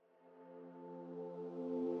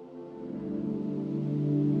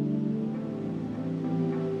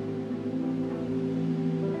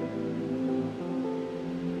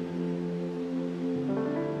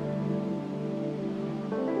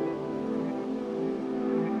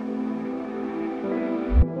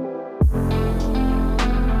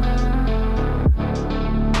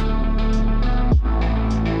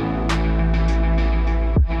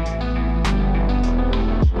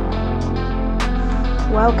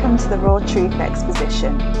Welcome to the Raw Truth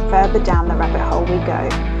Exposition. Further down the rabbit hole we go,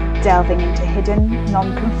 delving into hidden,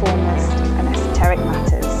 non-conformist and esoteric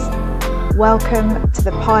matters. Welcome to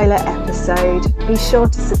the pilot episode. Be sure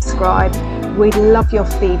to subscribe. We'd love your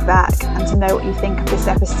feedback and to know what you think of this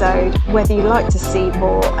episode, whether you'd like to see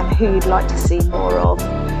more and who you'd like to see more of.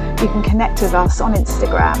 You can connect with us on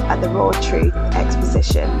Instagram at the Raw Truth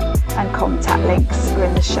Exposition, and contact links are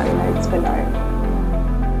in the show notes below.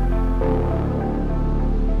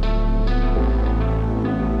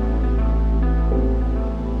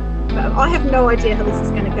 I have no idea how this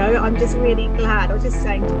is going to go. I'm just really glad. I was just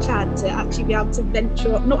saying to Chad to actually be able to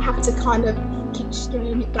venture up, not have to kind of keep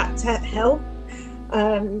straying it back to health.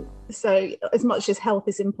 So as much as health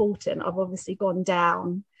is important, I've obviously gone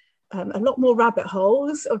down a lot more rabbit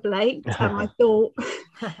holes of late. And I thought,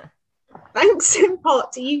 thanks in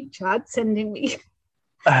part to you, Chad, sending me.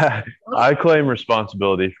 I claim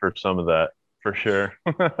responsibility for some of that, for sure.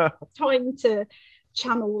 Trying to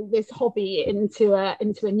channel this hobby into a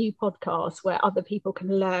new podcast where other people can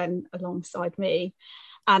learn alongside me.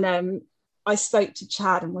 And I spoke to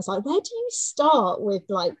Chad and was like, where do you start with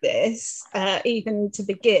like this, even to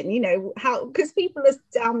begin, you know, how, because people are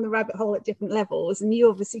down the rabbit hole at different levels, and you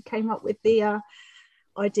obviously came up with the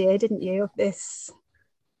idea, didn't you, of this?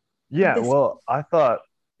 Well, I thought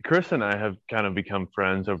Chris and I have kind of become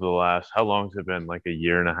friends over the last, how long has it been, like a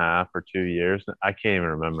year and a half or 2 years? I can't even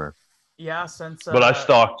remember. Yeah, since but I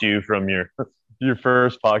stalked you from your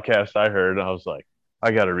first podcast I heard, and I was like,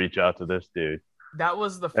 I got to reach out to this dude. That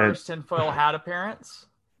was the first tinfoil hat appearance.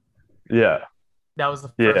 Yeah, that was the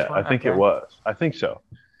first one. I think it was. I think so.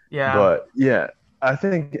 Yeah, but yeah, I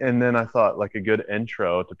think, and then I thought like a good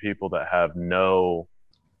intro to people that have no,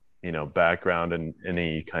 background in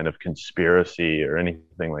any kind of conspiracy or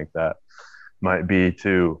anything like that might be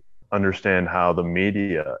to understand how the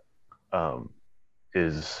media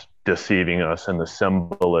is deceiving us and the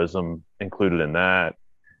symbolism included in that.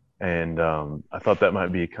 And I thought that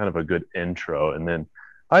might be kind of a good intro. And then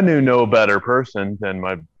I knew no better person than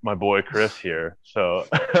my boy Chris here. So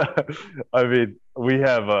I mean, we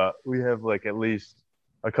have like at least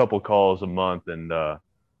a couple calls a month, and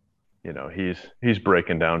he's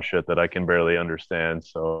breaking down shit that I can barely understand.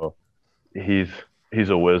 So he's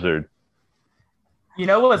a wizard. You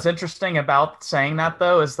know what's interesting about saying that,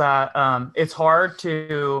 though, is that it's hard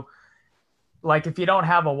to, like, if you don't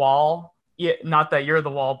have a wall, not that you're the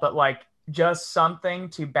wall, but like just something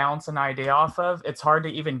to bounce an idea off of, it's hard to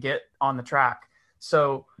even get on the track.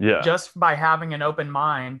 So just by having an open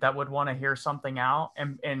mind that would want to hear something out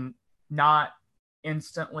and not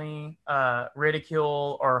instantly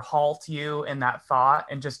ridicule or halt you in that thought,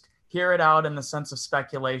 and just hear it out in the sense of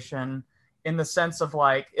speculation, in the sense of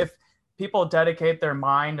like, if people dedicate their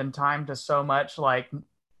mind and time to so much like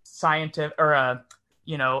scientific or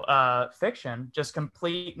fiction, just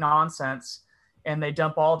complete nonsense, and they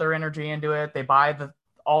dump all their energy into it, they buy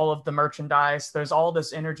all of the merchandise, there's all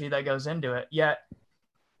this energy that goes into it. Yet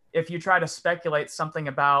if you try to speculate something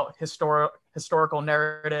about historical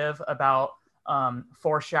narrative, about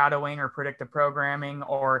foreshadowing or predictive programming,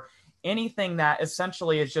 or anything that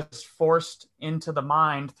essentially is just forced into the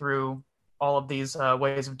mind through all of these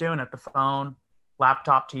ways of doing it, the phone,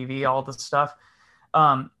 laptop, TV, all this stuff.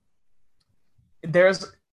 There's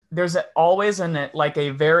always a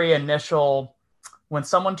very initial, when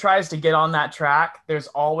someone tries to get on that track, there's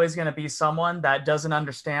always going to be someone that doesn't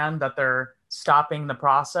understand that they're stopping the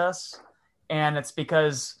process. And it's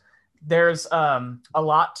because there's a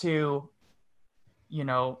lot to,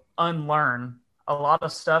 unlearn, a lot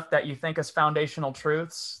of stuff that you think is foundational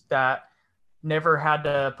truths that never had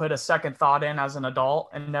to put a second thought in as an adult,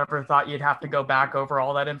 and never thought you'd have to go back over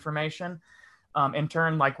all that information. In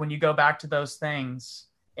turn, like when you go back to those things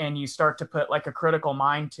and you start to put like a critical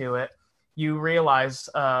mind to it, you realize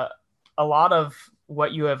a lot of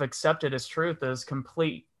what you have accepted as truth is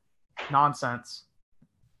complete nonsense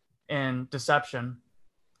and deception.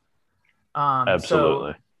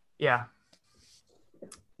 Absolutely. So, yeah.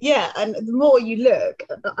 Yeah, and the more you look,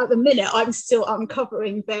 at the minute, I'm still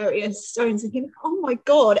uncovering various stones and thinking, oh my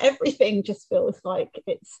God, everything just feels like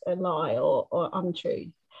it's a lie or untruth.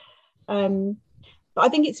 But I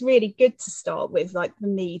think it's really good to start with like the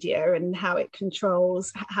media and how it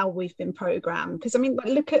controls how we've been programmed. Because I mean,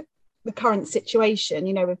 look at the current situation,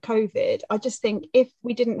 with COVID. I just think if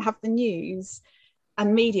we didn't have the news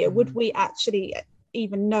and media, would we actually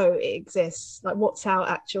even know it exists? Like, what's our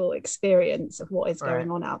actual experience of what is going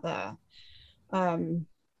on out there? I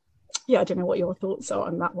don't know what your thoughts are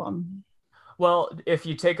on that one. Well, if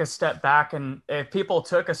you take a step back, and if people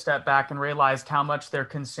took a step back and realized how much they're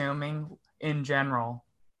consuming in general,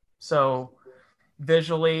 so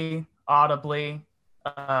visually, audibly,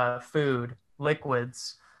 food,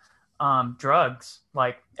 liquids, drugs.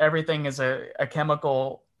 Like everything is a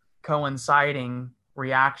chemical coinciding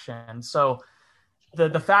reaction. So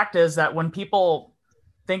the fact is that when people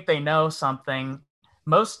think they know something,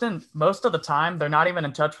 most of the time they're not even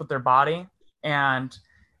in touch with their body, and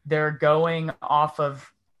they're going off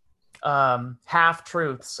of half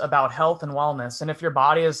truths about health and wellness. And if your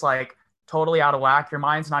body is like totally out of whack, your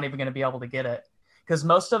mind's not even going to be able to get it, because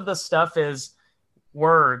most of the stuff is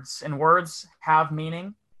words, and words have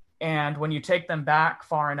meaning. And when you take them back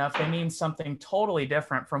far enough, they mean something totally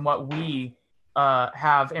different from what we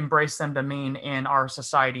have embraced them to mean in our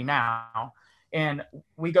society now. And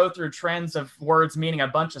we go through trends of words meaning a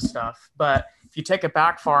bunch of stuff. But if you take it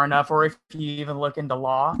back far enough, or if you even look into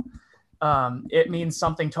law, it means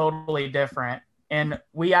something totally different. And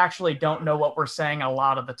we actually don't know what we're saying a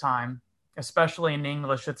lot of the time, especially in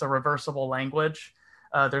English. It's a reversible language.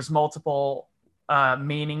 There's multiple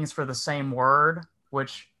meanings for the same word,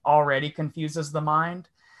 which already confuses the mind.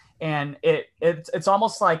 And it's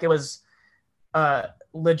almost like it was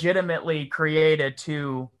legitimately created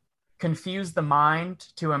to confuse the mind,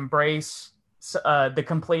 to embrace the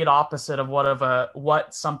complete opposite of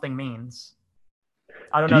what something means.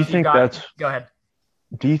 I don't know if you got. Go ahead.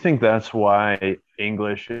 Do you think that's why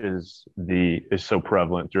English is so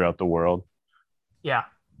prevalent throughout the world? Yeah,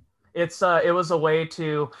 it was a way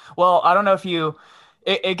to. Well, I don't know if you.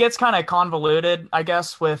 It gets kind of convoluted, I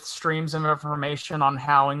guess, with streams of information on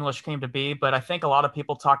how English came to be. But I think a lot of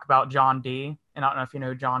people talk about John Dee, and I don't know if you know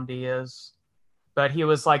who John Dee is, but he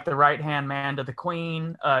was like the right-hand man to the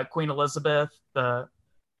Queen, Queen Elizabeth, the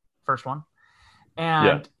first one.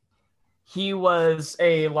 And he was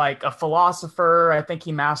a philosopher. I think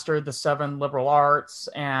he mastered the 7 liberal arts,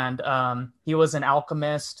 and he was an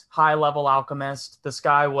alchemist, high-level alchemist. This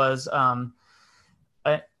guy was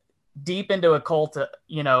deep into occult,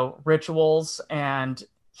 rituals, and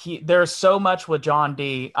there's so much with John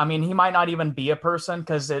Dee. I mean, he might not even be a person,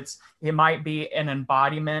 because it might be an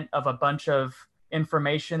embodiment of a bunch of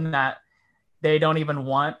information that they don't even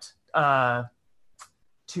want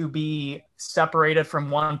to be separated from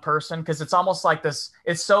one person, because it's almost like this.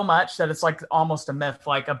 It's so much that it's like almost a myth,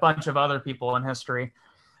 like a bunch of other people in history.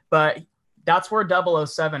 But that's where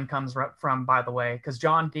 007 comes from, by the way, because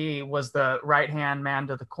John Dee was the right-hand man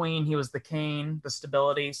to the Queen. He was the cane, the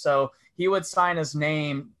stability. So he would sign his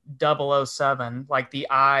name 007, like the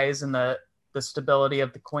eyes and the stability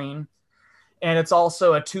of the Queen. And it's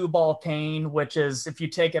also a 2-ball cane, which is, if you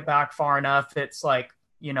take it back far enough, it's like,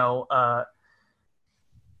 I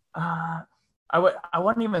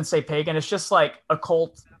wouldn't even say pagan. It's just like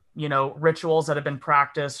occult, rituals that have been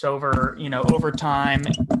practiced over time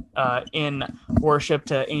in worship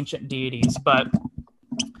to ancient deities. But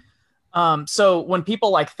so when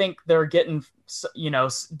people think they're getting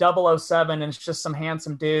 007 and it's just some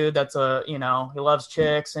handsome dude that's he loves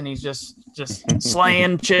chicks and he's just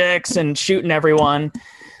slaying chicks and shooting everyone,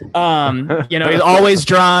 he's always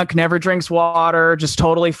drunk, never drinks water, just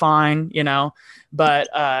totally fine, But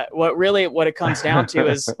what it comes down to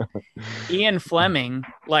is Ian Fleming.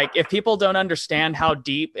 Like, if people don't understand how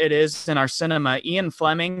deep it is in our cinema, Ian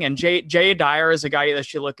Fleming and Jay Dyer is a guy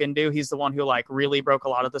that you look into. He's the one who really broke a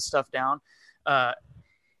lot of this stuff down.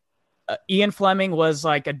 Ian Fleming was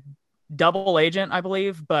like a double agent, I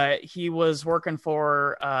believe, but he was working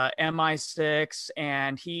for MI6,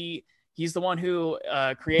 and he's the one who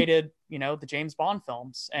created the James Bond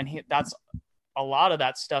films, and that's a lot of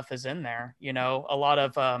that stuff is in there, a lot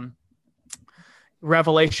of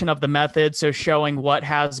revelation of the method. So showing what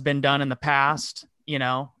has been done in the past,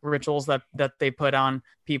 rituals that they put on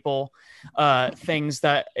people, things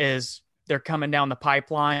they're coming down the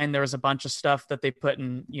pipeline. There's a bunch of stuff that they put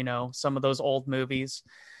in, some of those old movies.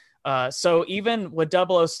 So even with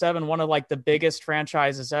 007, one of the biggest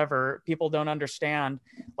franchises ever, people don't understand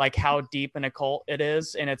how deep an occult it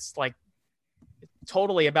is. And it's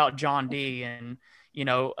totally about John Dee. And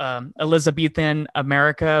Elizabethan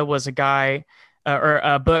America was a guy or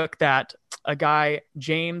a book that a guy,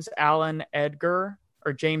 James Allen Edgar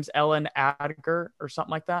or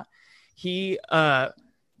something like that. He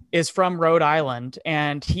is from Rhode Island,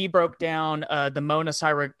 and he broke down the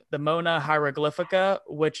Mona Hieroglyphica,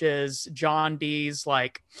 which is John Dee's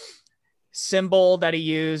symbol that he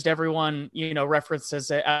used. Everyone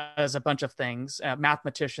references it as a bunch of things.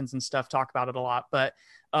 Mathematicians and stuff talk about it a lot, but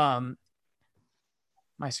my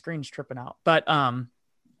screen's tripping out. But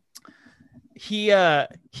he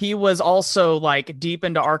was also deep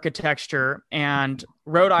into architecture, and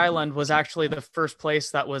Rhode Island was actually the first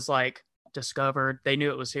place that was discovered. They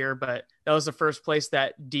knew it was here, but that was the first place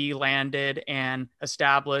that D landed and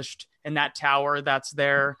established. And that tower that's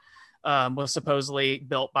there was supposedly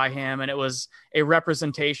built by him. And it was a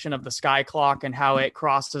representation of the sky clock and how it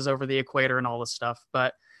crosses over the equator and all this stuff.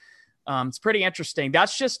 But it's pretty interesting.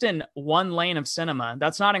 That's just in one lane of cinema.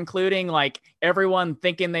 That's not including like everyone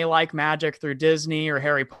thinking they like magic through Disney or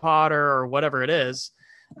Harry Potter or whatever it is.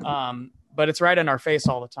 But it's right in our face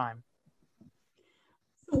all the time.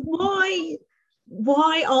 Why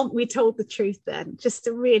aren't we told the truth then? Just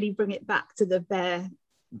to really bring it back to the bare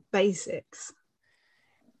basics.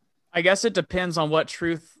 I guess it depends on what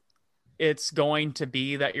truth it's going to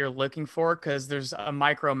be that you're looking for, because there's a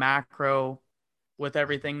micro macro with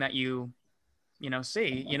everything that you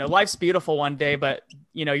see. Life's beautiful one day, but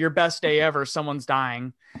your best day ever, someone's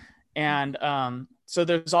dying. And so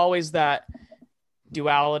there's always that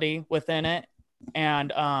duality within it.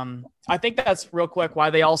 And I think that's real quick why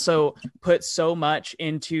they also put so much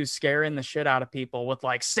into scaring the shit out of people with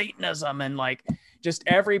like Satanism and like just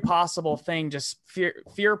every possible thing, just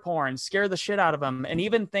fear porn, scare the shit out of them. And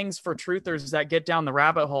even things for truthers that get down the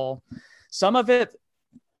rabbit hole. Some of it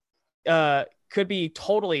could be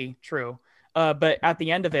totally true. But at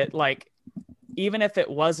the end of it, like, even if it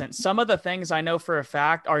wasn't, some of the things I know for a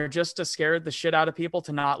fact are just to scare the shit out of people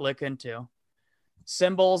to not look into.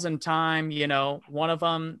 Symbols and time, one of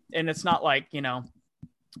them, and it's not like,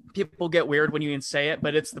 people get weird when you even say it,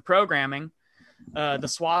 but it's the programming. The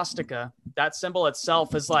swastika, that symbol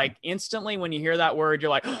itself is like instantly when you hear that word, you're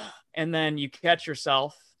like, and then you catch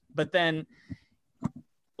yourself. But then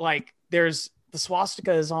like there's the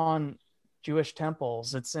swastika is on Jewish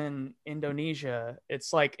temples. It's in Indonesia.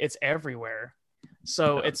 It's like, it's everywhere.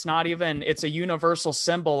 So it's not even, it's a universal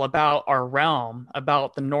symbol about our realm,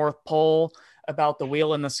 about the North Pole, about the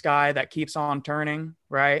wheel in the sky that keeps on turning,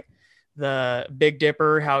 right? The Big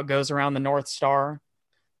Dipper, how it goes around the North Star.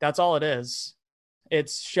 That's all it is.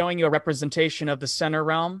 It's showing you a representation of the center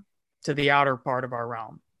realm to the outer part of our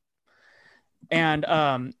realm.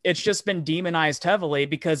 And it's just been demonized heavily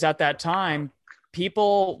because at that time,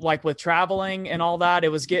 people like with traveling and all that, it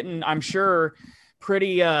was getting, I'm sure,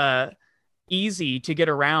 pretty easy to get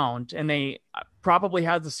around. And they probably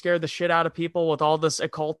had to scare the shit out of people with all this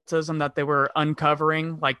occultism that they were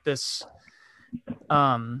uncovering, like this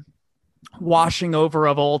washing over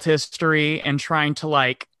of old history and trying to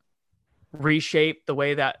like reshape the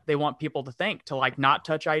way that they want people to think, to like not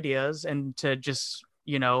touch ideas and to just,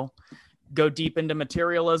 go deep into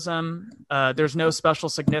materialism. There's no special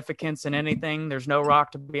significance in anything. There's no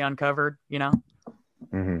rock to be uncovered,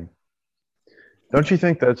 Mm-hmm. Don't you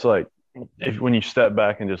think that's like, when you step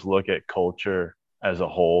back and just look at culture as a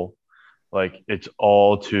whole, like it's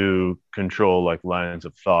all to control like lines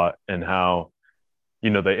of thought and how,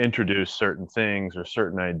 they introduce certain things or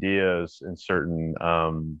certain ideas in certain,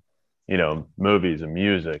 movies and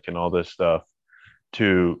music and all this stuff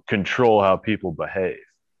to control how people behave,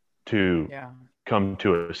 to come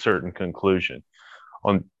to a certain conclusion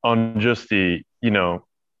on just the,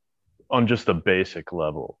 on just the basic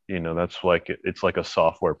level. That's like, it's like a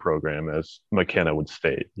software program, as McKenna would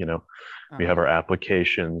state. We have our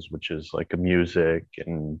applications, which is like a music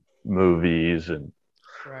and movies and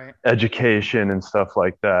education and stuff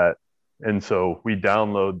like that. And so we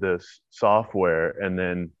download this software, and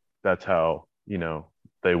then that's how,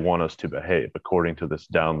 they want us to behave according to this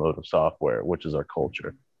download of software, which is our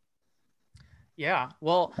culture. Yeah.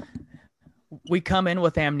 Well, we come in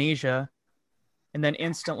with amnesia and then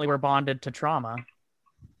instantly we're bonded to trauma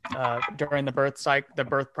during the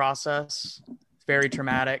birth process. It's very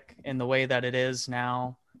traumatic in the way that it is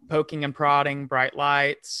now. Poking and prodding, bright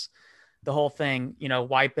lights, the whole thing,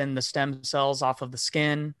 wiping the stem cells off of the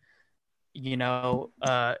skin.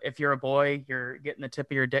 If you're a boy, you're getting the tip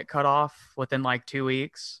of your dick cut off within like 2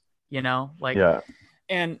 weeks,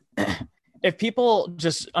 and if people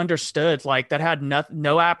just understood like that had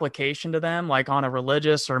no application to them, like on a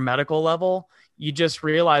religious or medical level, you just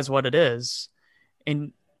realize what it is.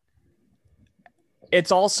 And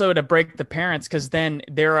it's also to break the parents, because then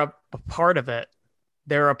they're a part of it.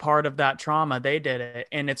 They're a part of that trauma. They did it.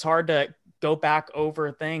 And it's hard to go back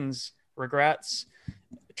over things, regrets,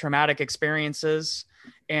 traumatic experiences,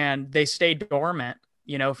 and they stay dormant,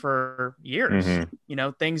 for years. Mm-hmm.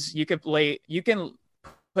 Things you can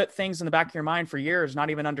put things in the back of your mind for years, not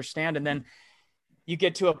even understand. And then you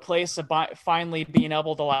get to a place of finally being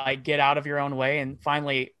able to like get out of your own way. And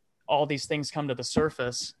finally all these things come to the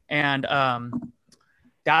surface. And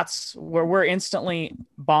that's where we're instantly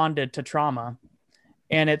bonded to trauma.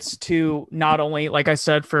 And it's to not only, like I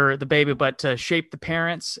said, for the baby, but to shape the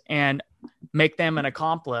parents and make them an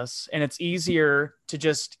accomplice. And it's easier to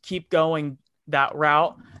just keep going that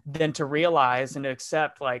route than to realize and to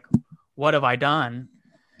accept, like, what have I done?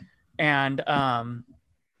 And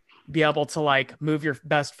be able to like move your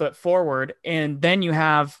best foot forward. And then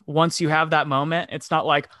once you have that moment, it's not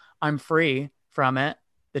like I'm free from it,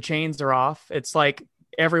 the chains are off. It's like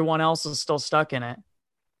everyone else is still stuck in it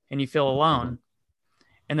and you feel alone.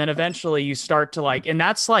 And then eventually you start to like, and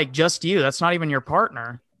that's like just you, that's not even your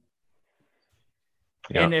partner.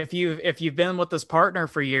 Yeah. And if you've been with this partner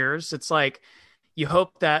for years, it's like you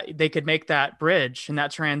hope that they could make that bridge and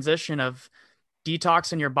that transition of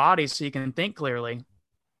detoxing your body so you can think clearly.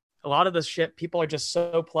 A lot of this shit, people are just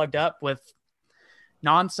so plugged up with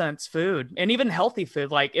nonsense food and even healthy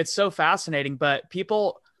food. Like, it's so fascinating, but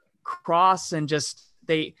people cross and just,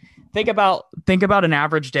 they think about an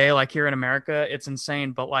average day, like here in America, it's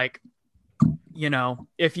insane. But like, you know,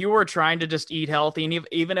 if you were trying to just eat healthy, and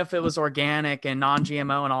even if it was organic and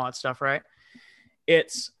non-GMO and all that stuff, right?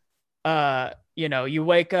 It's, you know, you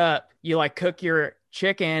wake up, you like cook your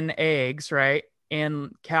chicken, eggs, right?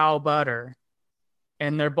 In cow butter.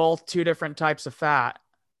 And they're both 2 different types of fat.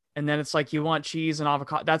 And then it's like, you want cheese and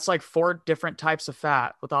avocado. That's like 4 different types of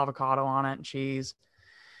fat with avocado on it and cheese.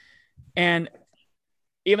 And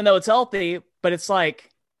even though it's healthy, but it's like,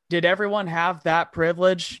 did everyone have that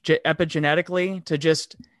privilege epigenetically to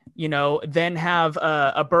just, you know, then have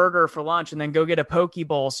a burger for lunch and then go get a poke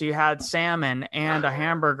bowl? So you had salmon and a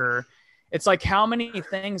hamburger. It's like, how many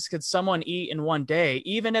things could someone eat in one day,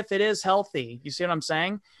 even if it is healthy? You see what I'm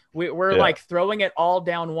saying? We're like throwing it all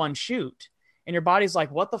down one chute, and your body's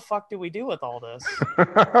like, what the fuck do we do with all this?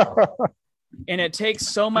 And it takes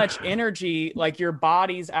so much energy, like your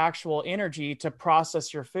body's actual energy, to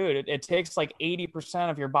process your food. It takes like 80%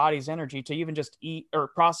 of your body's energy to even just eat or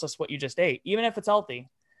process what you just ate, even if it's healthy,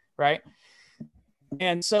 right?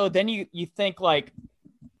 And so then you think like,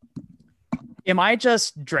 am I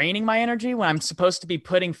just draining my energy when I'm supposed to be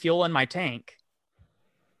putting fuel in my tank?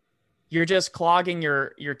 You're just clogging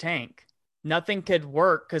your tank. Nothing could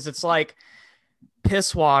work because it's like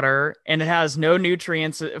piss water and it has no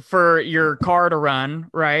nutrients for your car to run,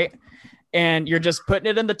 right? And you're just putting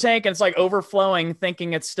it in the tank and it's like overflowing,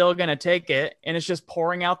 thinking it's still going to take it, and it's just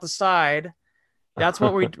pouring out the side. That's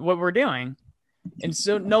what we're doing. And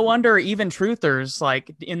so no wonder even truthers,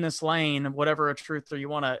 like in this lane, whatever a truther you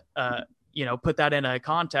want to you know, put that in a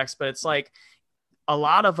context, but it's like a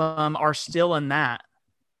lot of them are still in that.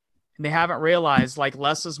 And they haven't realized like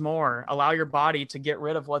less is more. Allow your body to get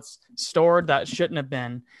rid of what's stored that shouldn't have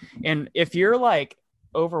been. And if you're like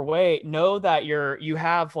overweight, know that you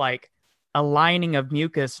have like a lining of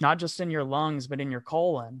mucus, not just in your lungs, but in your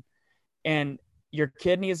colon and your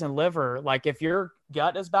kidneys and liver. Like if your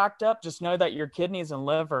gut is backed up, just know that your kidneys and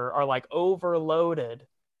liver are like overloaded.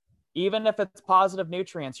 Even if it's positive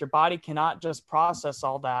nutrients, your body cannot just process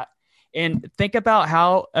all that. And think about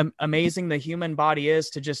how amazing the human body is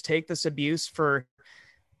to just take this abuse for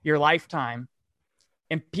your lifetime.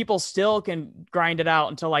 And people still can grind it out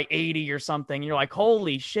until like 80 or something. You're like,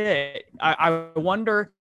 holy shit. I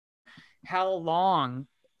wonder how long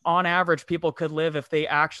on average people could live if they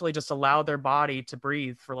actually just allowed their body to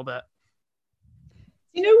breathe for a little bit.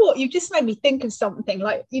 You know what? You just made me think of something.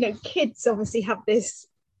 Like, you know, kids obviously have this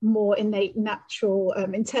more innate natural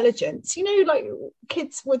intelligence, you know, like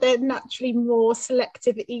kids were they're naturally more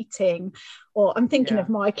selective eating, or I'm thinking of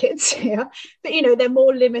my kids here, but you know, they're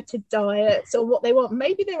more limited diets or what they want.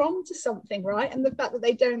 Maybe they're onto something, right? And the fact that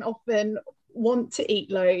they don't often want to eat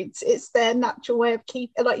loads, it's their natural way of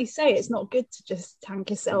keeping, like you say, it's not good to just tank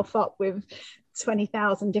yourself up with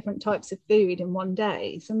 20,000 different types of food in one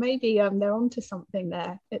day. So maybe they're onto something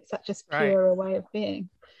there. It's such a purer way of being.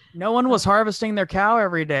 No one was harvesting their cow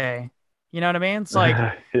every day. You know what I mean? It's like,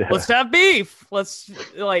 let's have beef. Let's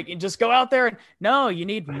like just go out there. No, you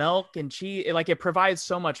need milk and cheese. Like it provides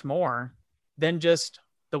so much more than just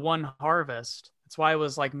the one harvest. That's why it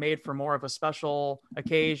was like made for more of a special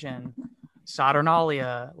occasion.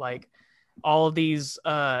 Saturnalia, like all of these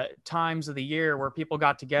times of the year where people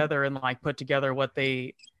got together and like put together what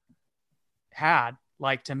they had,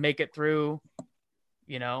 like to make it through,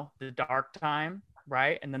 you know, the dark time.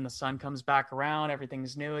 Right. And then the sun comes back around,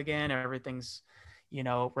 everything's new again, everything's, you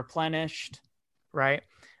know, replenished. Right.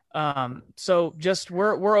 So just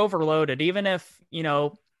we're overloaded, even if, you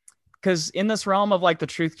know, because in this realm of like the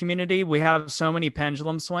truth community, we have so many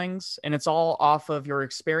pendulum swings, and it's all off of your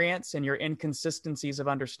experience and your inconsistencies of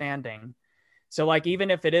understanding. So like, even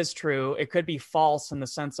if it is true, it could be false in the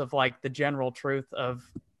sense of like the general truth of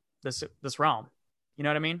this realm. You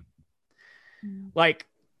know what I mean? Like,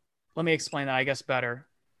 let me explain that, I guess, better.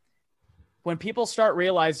 when people start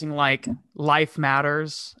realizing like life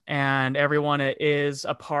matters and everyone is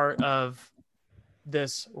a part of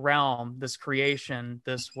this realm, this creation,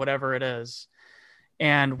 this whatever it is,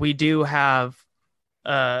 and we do have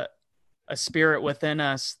a spirit within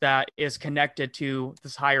us that is connected to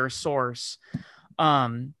this higher source.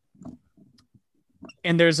 And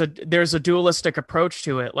there's a dualistic approach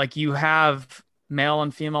to it. Like you have male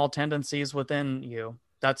and female tendencies within you.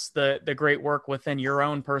 That's the great work within your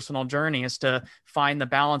own personal journey, is to find the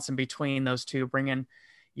balance in between those two, bringing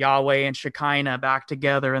Yahweh and Shekinah back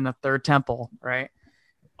together in the third temple, right?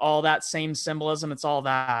 All that same symbolism. It's all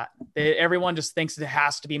that. Everyone just thinks it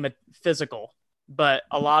has to be physical, but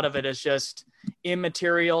a lot of it is just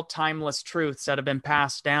immaterial, timeless truths that have been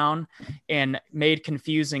passed down and made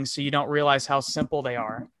confusing so you don't realize how simple they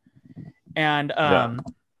are. And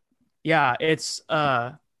it's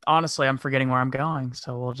honestly, I'm forgetting where I'm going,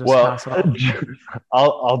 so we'll just pass it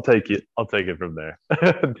off. I'll take it from there.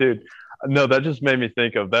 Dude, no, that just made me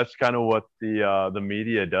think of, that's kind of what the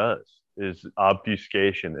media does, is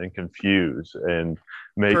obfuscation and confuse and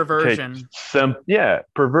make perversion.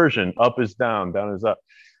 Perversion. Up is down, down is up,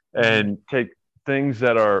 and take things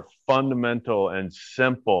that are fundamental and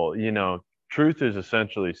simple. Truth is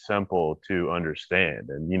essentially simple to understand,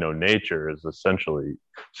 and nature is essentially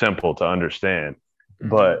simple to understand.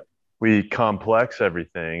 But we complex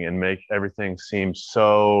everything and make everything seem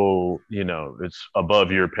so, it's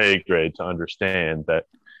above your pay grade to understand that,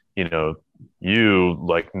 you,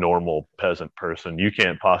 like normal peasant person, you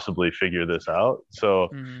can't possibly figure this out. So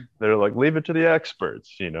they're like, leave it to the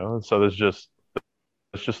experts, So it's just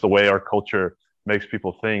the way our culture makes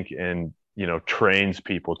people think, and, trains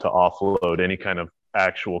people to offload any kind of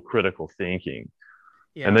actual critical thinking.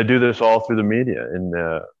 Yeah. And they do this all through the media,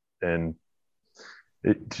 and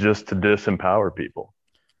it's just to disempower people.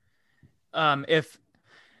 If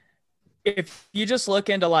you just look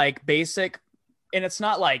into like basic, and it's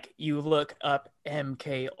not like you look up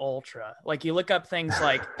MK Ultra, like you look up things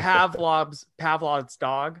like Pavlov's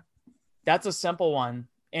dog. That's a simple one,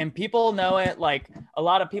 and people know it. Like a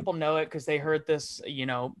lot of people know it because they heard this,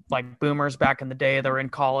 like boomers back in the day that were in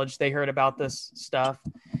college, they heard about this stuff.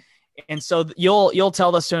 And so you'll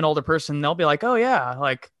tell this to an older person, and they'll be like, oh yeah,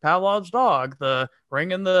 like Pavlov's dog, the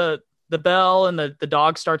ringing the bell and the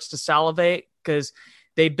dog starts to salivate, because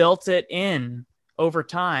they built it in over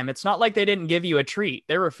time. It's not like they didn't give you a treat.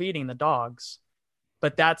 They were feeding the dogs,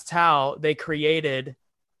 but that's how they created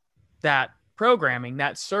that programming,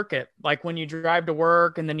 that circuit. Like when you drive to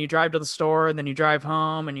work and then you drive to the store and then you drive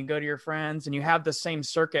home and you go to your friends, and you have the same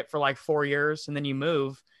circuit for like 4 years, and then you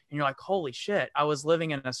move and you're like, holy shit, I was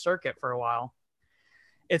living in a circuit for a while.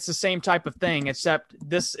 It's the same type of thing, except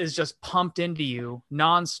this is just pumped into you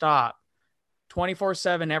nonstop,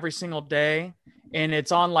 24/7 every single day. And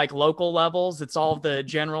it's on like local levels. It's all the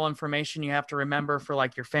general information you have to remember for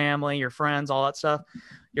like your family, your friends, all that stuff,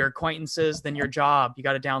 your acquaintances, then your job. You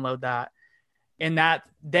got to download that. And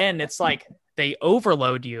then it's like they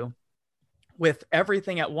overload you with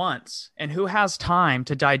everything at once. And who has time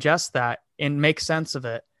to digest that and make sense of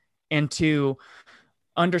it, and to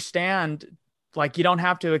understand, like, you don't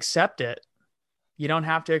have to accept it. You don't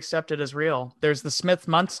have to accept it as real. There's the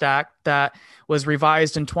Smith-Mundt that was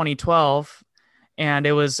revised in 2012, and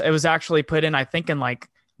it was actually put in, I think, in like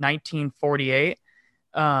 1948.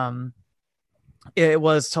 It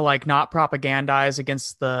was to like not propagandize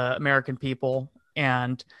against the American people,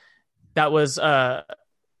 and that was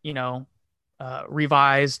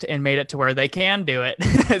revised and made it to where they can do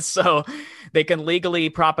it. So they can legally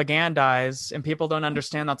propagandize, and people don't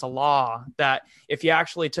understand that's a law, that if you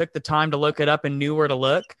actually took the time to look it up and knew where to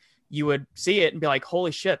look, you would see it and be like,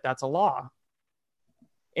 holy shit, that's a law.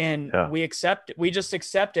 And we just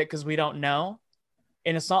accept it because we don't know.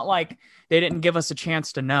 And it's not like they didn't give us a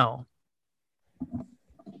chance to know.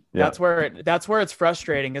 Yeah. That's where it's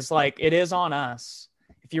frustrating. Is like, it is on us.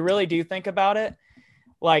 If you really do think about it,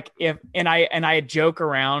 like I joke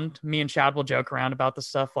around, me and Chad will joke around about the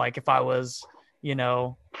stuff. Like if I was,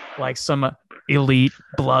 like some elite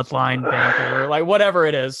bloodline banker, like whatever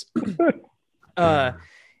it is,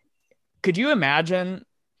 could you imagine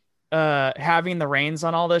having the reins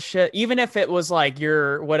on all this shit? Even if it was like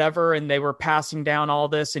your whatever, and they were passing down all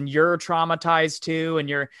this, and you're traumatized too,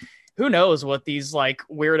 and who knows what these like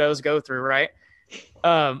weirdos go through, right?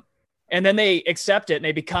 And then they accept it and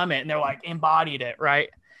they become it, and they're like embodied it, right?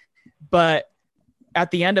 But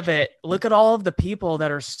at the end of it, look at all of the people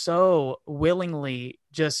that are so willingly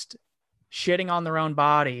just shitting on their own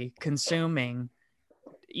body, consuming,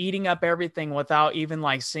 eating up everything without even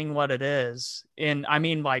like seeing what it is. And I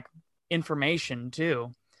mean like information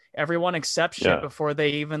too. Everyone accepts shit before they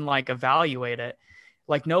even like evaluate it.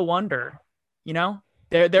 Like, no wonder, you know,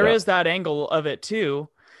 there is that angle of it too.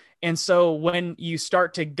 And so when you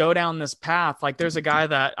start to go down this path, like there's a guy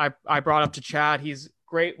that I brought up to Chad. He's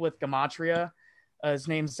great with gematria. His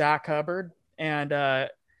name's Zach Hubbard. And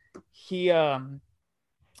he,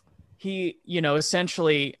 you know,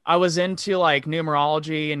 essentially I was into like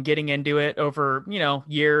numerology and getting into it over, you know,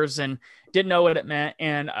 years and didn't know what it meant.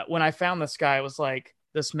 And when I found this guy, I was like,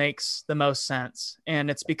 this makes the most sense. And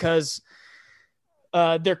it's because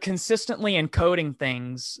they're consistently encoding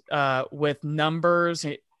things with numbers,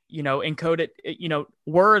 you know, encoded, you know,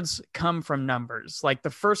 words come from numbers. Like the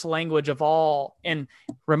first language of all, and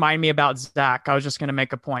remind me about Zach. I was just going to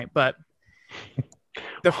make a point, but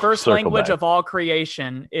the first language of all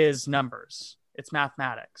creation is numbers. It's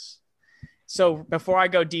mathematics. So before I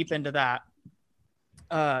go deep into that,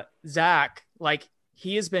 Zach, like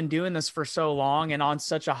he has been doing this for so long and on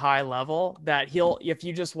such a high level that if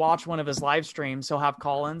you just watch one of his live streams, he'll have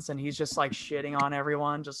call-ins and he's just like shitting on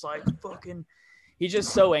everyone, just like fucking, he's just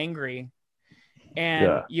so angry.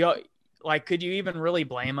 And could you even really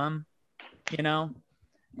blame him? You know?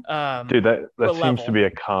 Dude, that seems to be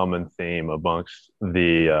a common theme amongst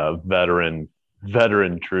the veteran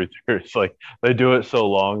truthers. Like they do it so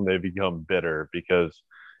long, they become bitter because,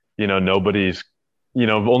 you know,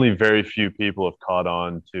 only very few people have caught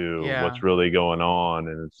on to what's really going on.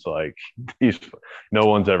 And it's like, no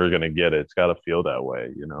one's ever going to get it. It's got to feel that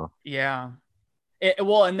way, you know? Yeah.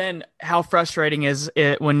 Well, and then how frustrating is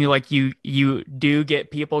it when you do get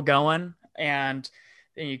people going and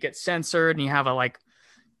then you get censored and you have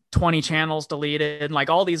 20 channels deleted and like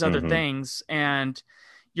all these other things. And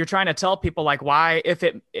you're trying to tell people like, why, if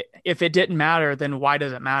it didn't matter, then why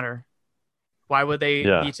does it matter? Why would they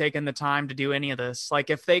be taking the time to do any of this? Like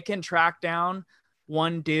if they can track down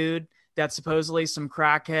one dude that's supposedly some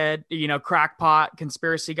crackhead, you know, crackpot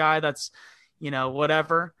conspiracy guy, that's, you know,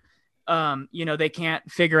 whatever, you know, they can't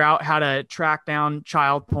figure out how to track down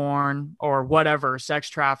child porn or whatever, sex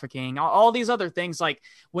trafficking, all these other things. Like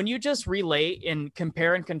when you just relate and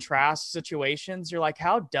compare and contrast situations, you're like,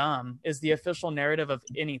 how dumb is the official narrative of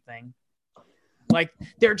anything? Like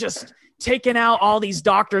they're just taking out all these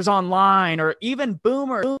doctors online or even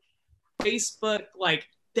boomer Facebook. Like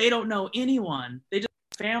they don't know anyone. They just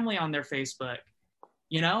have family on their Facebook,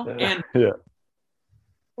 you know, and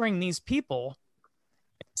bring these people.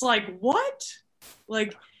 It's like, what?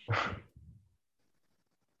 Like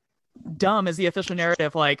dumb is the official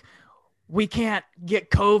narrative. Like we can't get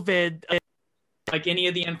COVID, like any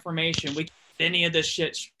of the information. We can't get any of this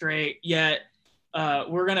shit straight yet.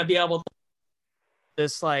 We're going to be able to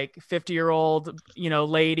this like 50-year-old, you know,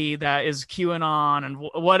 lady that is QAnon and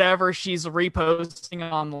whatever she's reposting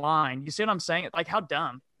online. You see what I'm saying? Like how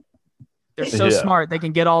dumb. They're so smart. They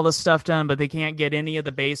can get all this stuff done, but they can't get any of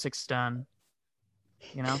the basics done.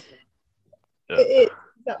 You know? It's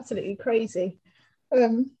absolutely crazy.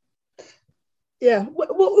 Yeah. Where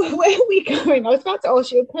are we going? I was about to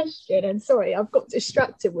ask you a question and sorry, I've got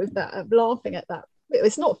distracted with that. I'm laughing at that.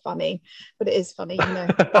 It's not funny, but it is funny, you know.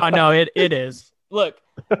 Oh no, it is. Look,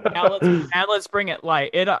 now let's bring it light.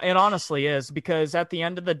 It honestly is, because at the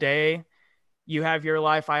end of the day, you have your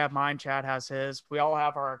life, I have mine, Chad has his. We all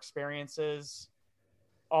have our experiences,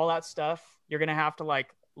 all that stuff. You're gonna have to like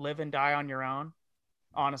live and die on your own.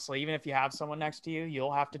 Honestly, even if you have someone next to you,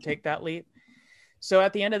 you'll have to take that leap. So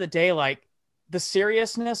at the end of the day, like the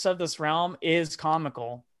seriousness of this realm is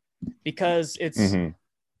comical because it's,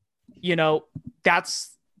 you know,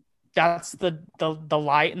 that's the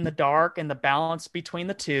light and the dark and the balance between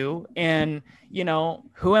the two. And, you know,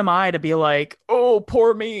 who am I to be like, oh,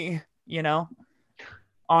 poor me, you know,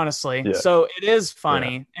 honestly. Yeah. So it is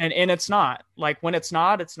funny and it's not like when it's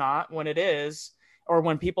not, it's not when it is, or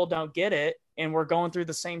when people don't get it and we're going through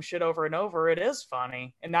the same shit over and over, it is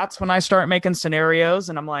funny. And that's when I start making scenarios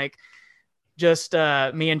and I'm like, just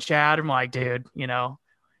me and Chad, I'm like, dude, you know,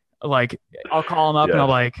 like I'll call him up and I'm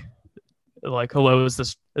like, hello, is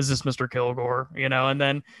this Mr. Kilgore, you know? And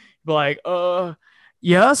then be like,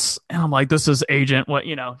 yes. And I'm like, this is Agent, what,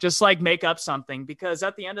 you know, just like make up something, because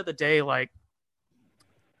at the end of the day, like,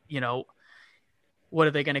 you know, what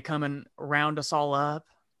are they going to come and round us all up?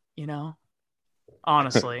 You know,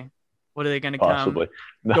 honestly, what are they going to come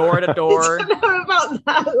door to door? I don't know about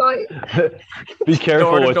that. Like, be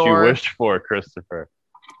careful what you wish for, Christopher.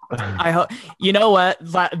 I hope, you know what,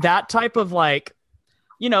 that type of like,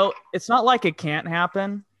 you know, it's not like it can't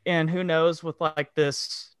happen. And who knows with like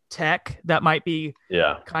this tech that might be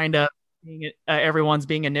kind of everyone's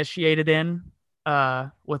being initiated in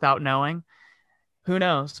without knowing. Who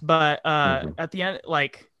knows? But at the end,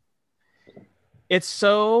 like it's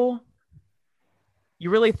so, you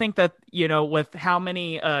really think that, with how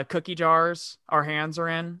many cookie jars our hands are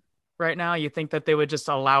in right now, you think that they would just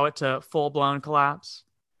allow it to full blown collapse?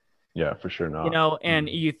 Yeah, for sure not. And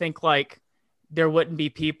you think like there wouldn't be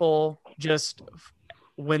people just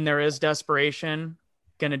when there is desperation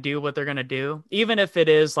going to do what they're going to do, even if it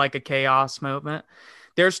is like a chaos movement.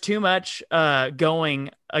 There's too much going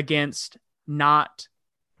against not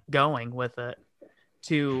going with it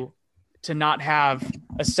to not have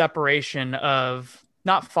a separation of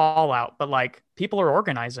not fallout, but like people are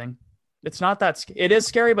organizing. It's not that it is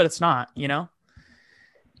scary, but it's not, Yeah.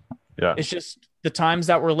 It's just the times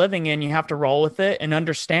that we're living in. You have to roll with it and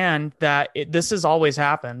understand that this has always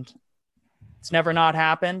happened. It's never not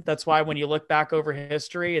happened. That's why when you look back over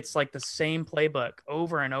history, it's like the same playbook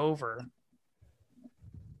over and over.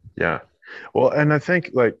 Yeah. Well, and I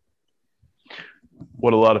think like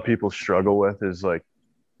what a lot of people struggle with is like,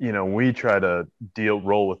 we try to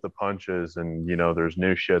roll with the punches, and, there's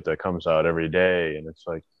new shit that comes out every day. And it's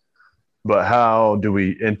like, but how do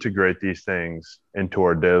we integrate these things into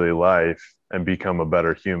our daily life and become a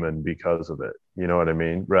better human because of it? You know what I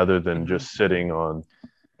mean? Rather than just sitting on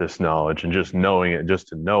this knowledge and just knowing it, just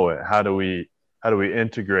to know it. How do we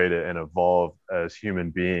integrate it and evolve as human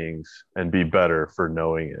beings and be better for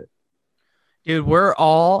knowing it? Dude, we're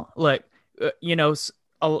all like,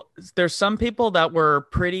 there's some people that were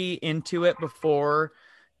pretty into it before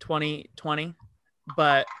 2020,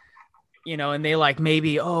 but and they like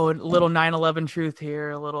maybe, a little 9/11 truth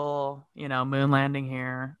here, a little, moon landing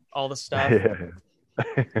here, all the stuff. Yeah.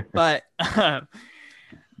 But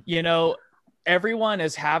everyone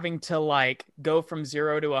is having to like go from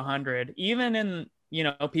 0 to 100, even in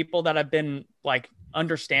people that have been like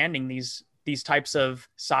understanding these types of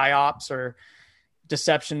psyops or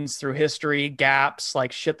deceptions through history, gaps,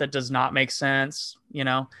 like shit that does not make sense.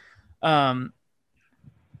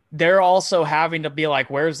 They're also having to be like,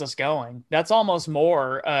 where's this going? That's almost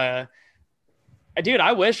more dude,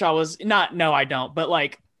 I wish I was not, no, I don't, but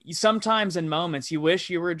like sometimes in moments you wish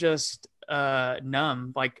you were just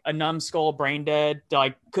numb, like a numbskull, brain dead,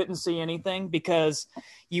 like couldn't see anything, because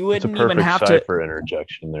you wouldn't even have to. Cipher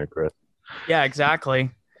interjection there, Chris. Yeah,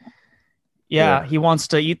 exactly. Yeah, he wants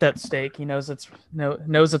to eat that steak. He knows it's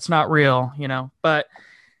not real, but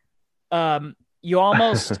you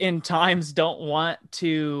almost in times don't want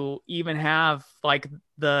to even have like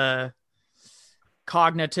the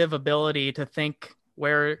cognitive ability to think,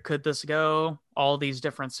 where could this go? All these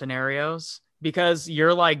different scenarios, because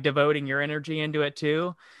you're like devoting your energy into it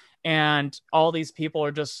too. And all these people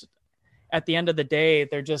are just, at the end of the day,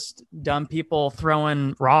 they're just dumb people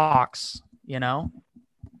throwing rocks,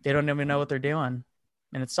 they don't even know what they're doing.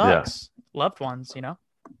 And it sucks. Yeah. Loved ones,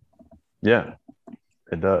 Yeah,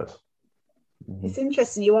 it does. It's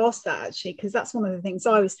interesting you asked that, actually, because that's one of the things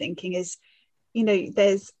I was thinking is,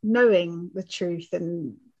 there's knowing the truth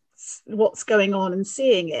and what's going on and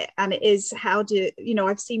seeing it. And it is, how do,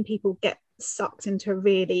 I've seen people get sucked into a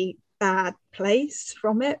really bad place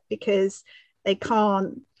from it because they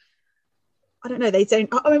can't, I don't know, they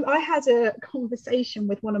don't. I had a conversation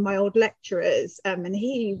with one of my old lecturers, and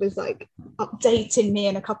he was like updating me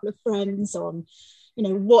and a couple of friends on,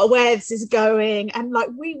 where this is going. And like,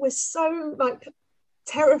 we were so like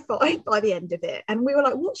terrified by the end of it. And we were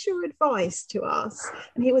like, what's your advice to us?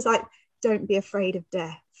 And he was like, don't be afraid of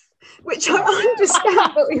death, which I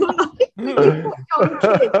understand, but we were like, young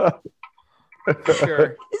kids.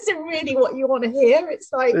 Sure. Is it really what you want to hear?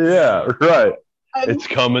 It's like, yeah, right. It's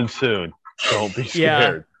coming soon. Don't be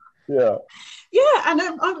scared. Yeah. And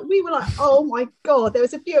we were like, oh my God, there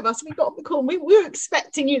was a few of us, we got off the call and we were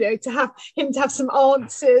expecting, to have him to have some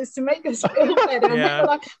answers to make us feel better. And we were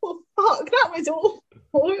like, well, fuck, that was awful.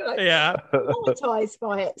 We were like, traumatized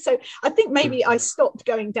by it. So I think maybe I stopped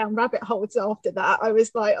going down rabbit holes after that. I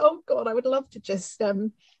was like, oh God, I would love to just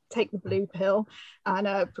take the blue pill and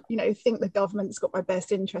think the government's got my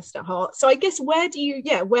best interest at heart. So I guess where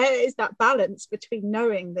is that balance between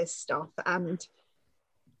knowing this stuff and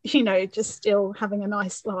just still having a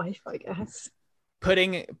nice life, I guess?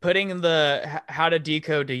 Putting the how to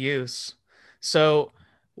decode to use. So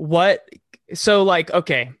like,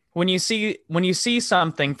 okay, when you see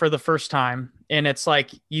something for the first time and it's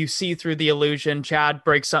like you see through the illusion, Chad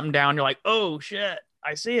breaks something down, you're like, oh shit,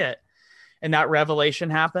 I see it. And that revelation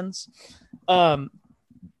happens.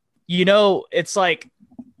 It's like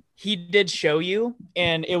he did show you,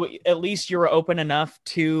 and at least you were open enough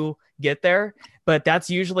to get there. But that's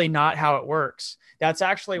usually not how it works. That's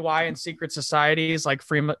actually why in secret societies like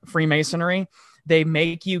Freemasonry, they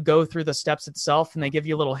make you go through the steps itself, and they give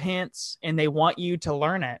you little hints, and they want you to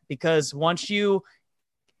learn it, because once you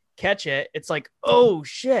catch it, it's like, oh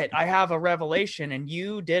shit, I have a revelation, and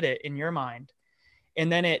you did it in your mind.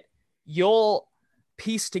 And then you'll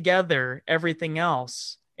piece together everything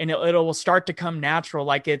else, and it will start to come natural,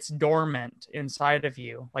 like it's dormant inside of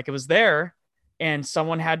you, like it was there and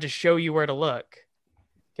someone had to show you where to look.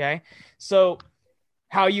 Okay. So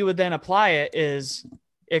how you would then apply it is,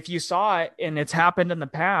 if you saw it and it's happened in the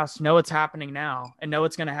past, know it's happening now, and know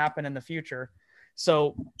it's going to happen in the future.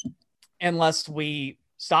 So unless we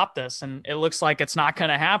stop this, and it looks like it's not going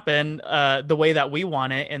to happen the way that we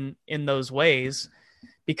want it in those ways,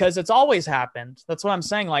 because it's always happened. That's what I'm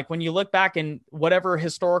saying. Like when you look back in whatever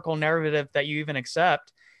historical narrative that you even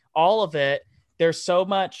accept, all of it, there's so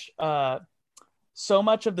much of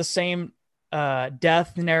the same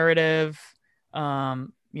death narrative,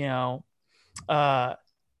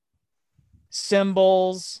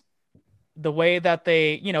 symbols, the way that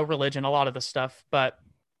they, religion, a lot of the stuff. But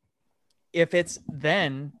if it's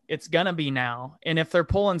then, it's going to be now. And if they're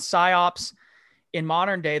pulling psyops in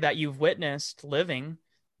modern day that you've witnessed living,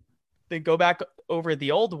 then go back over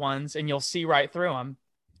the old ones and you'll see right through them.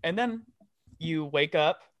 And then you wake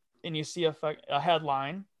up and you see a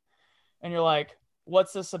headline and you're like,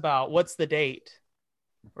 what's this about? What's the date?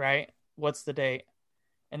 Right? What's the date?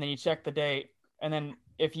 And then you check the date. And then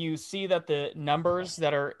if you see that the numbers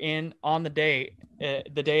that are on the date,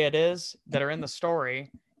 the day it is, that are in the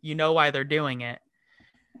story, you know why they're doing it.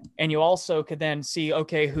 And you also could then see,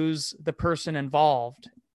 okay, who's the person involved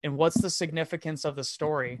and what's the significance of the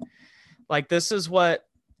story? Like, this is what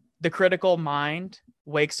the critical mind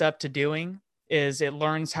wakes up to doing, is it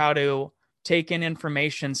learns how to take in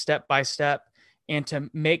information step by step and to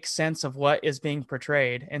make sense of what is being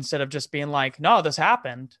portrayed, instead of just being like, no, this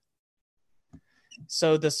happened.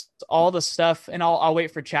 So all the stuff, and I'll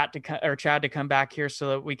wait for Chad to come back here so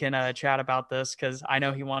that we can chat about this, because I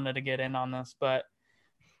know he wanted to get in on this. But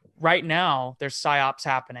right now, there's psyops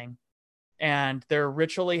happening, and they're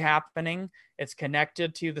ritually happening. It's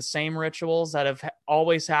connected to the same rituals that have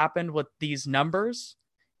always happened with these numbers,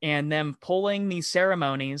 and them pulling these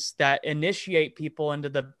ceremonies that initiate people into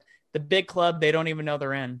the big club they don't even know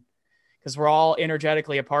they're in, because we're all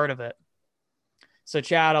energetically a part of it. So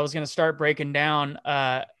Chad, I was going to start breaking down.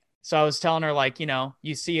 So I was telling her, like,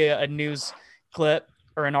 you see a news clip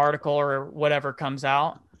or an article or whatever comes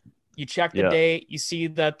out, you check the date, you see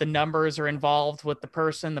that the numbers are involved with the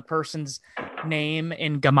person's name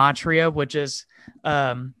in gematria, which is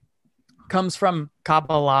comes from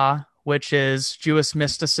Kabbalah, which is Jewish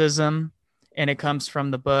mysticism, and it comes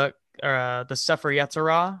from the book, the Sefer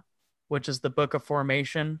Yetzirah, which is the book of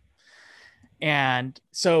formation. And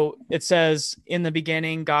so it says, in the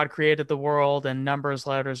beginning, God created the world, and numbers,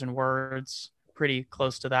 letters, and words, pretty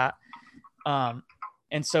close to that.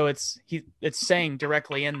 And so it's saying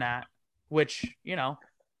directly in that, which,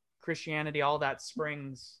 Christianity, all that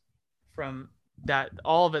springs from that.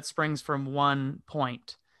 All of it springs from one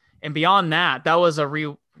point. And beyond that, that was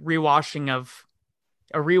a rewashing of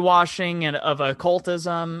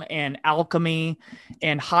occultism and alchemy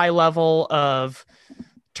and high level of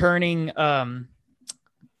turning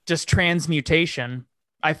just transmutation.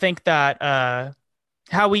 I think that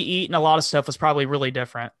how we eat and a lot of stuff was probably really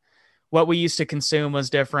different. What we used to consume was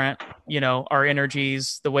different. Our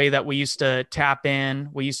energies, the way that we used to tap in,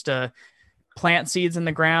 we used to plant seeds in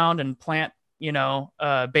the ground and plant,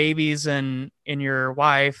 babies in your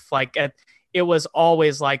wife. Like it was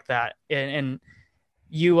always like that. And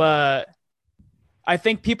you, I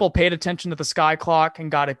think people paid attention to the sky clock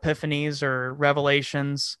and got epiphanies or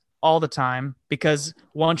revelations all the time, because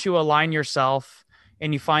once you align yourself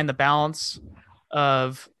and you find the balance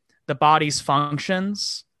of the body's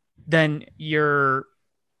functions, then your,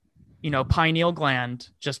 pineal gland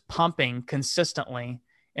just pumping consistently.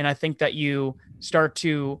 And I think that you start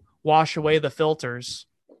to wash away the filters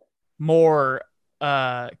more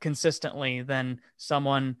consistently than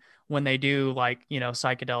someone when they do, like,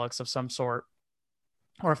 psychedelics of some sort,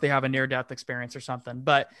 or if they have a near-death experience or something.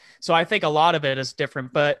 But so I think a lot of it is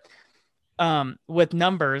different. But with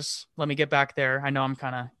numbers, let me get back there. I know I'm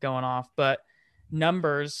kind of going off, but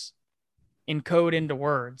numbers encode into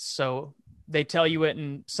words. So they tell you it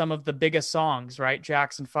in some of the biggest songs, right?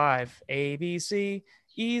 Jackson 5, A, B, C,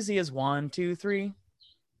 easy as 1, 2, 3,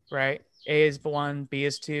 right? A is 1, B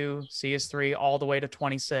is 2, C is 3, all the way to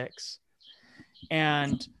 26.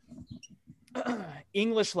 And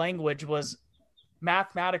English language was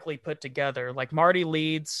mathematically put together. Like Marty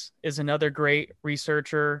Leeds is another great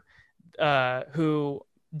researcher who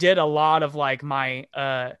did a lot of like my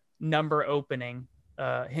number opening.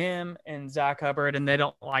 Him and Zach Hubbard, and they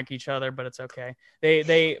don't like each other, but it's okay.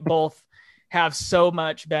 They both have so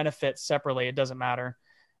much benefit separately. It doesn't matter.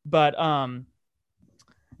 but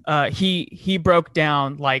he broke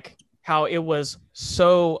down like how it was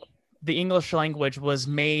so the English language was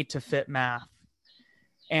made to fit math.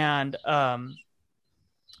 And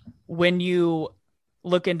when you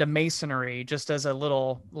look into masonry, just as a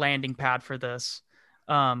little landing pad for this,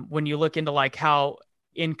 when you look into like how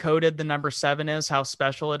encoded the number 7 is, how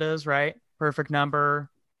special it is, right? Perfect number,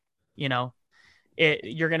 you know,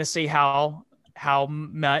 you're going to see how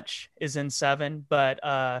much is in 7, but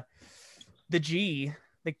the G,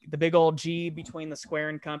 the big old G between the square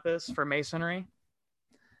and compass for masonry,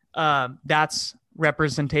 that's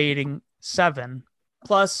representing 7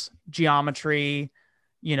 plus geometry,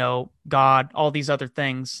 you know, God, all these other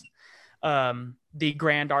things, the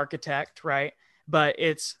grand architect, right? But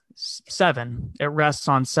it's 7. It rests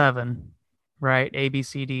on 7, right? A, B,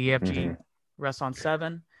 C, D, E, F, G rests on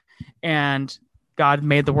 7. And God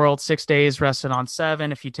made the world 6 days, rested on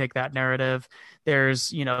 7. If you take that narrative,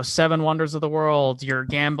 there's, you know, 7 wonders of the world. You're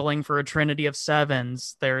gambling for a trinity of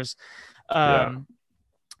 7s. There's, and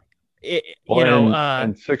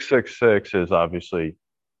 666 is obviously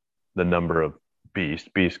the number of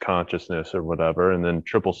beast consciousness or whatever, and then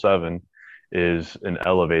 777 is an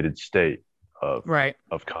elevated state of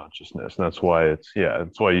consciousness, and that's why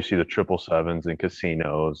that's why you see the 777s in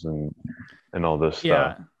casinos and all this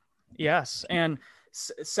stuff. Yes, and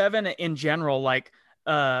 7 in general, like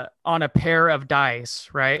on a pair of dice,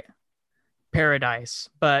 right? Paradise,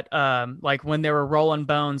 but like when they were rolling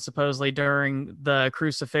bones supposedly during the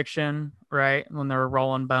crucifixion, right? When they were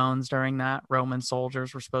rolling bones during that, Roman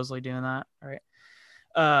soldiers were supposedly doing that, right?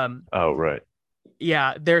 Right.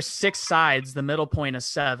 Yeah, there's 6 sides. The middle point is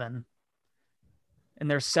 7,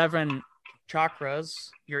 and there's 7 chakras,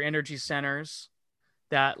 your energy centers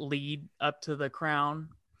that lead up to the crown,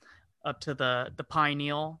 up to the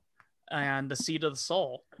pineal, and the seat of the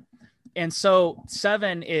soul. And so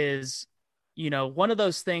 7 is, you know, one of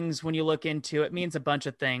those things when you look into it means a bunch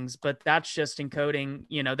of things, but that's just encoding,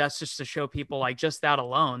 you know, that's just to show people like just that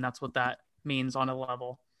alone. That's what that means on a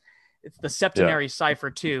level. It's the septenary cipher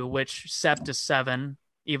too, which sept is 7,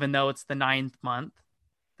 even though it's the 9th month.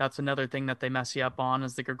 That's another thing that they mess you up on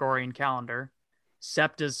is the Gregorian calendar.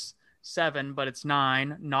 Sept is 7, but it's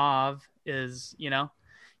 9. Nav is, you know,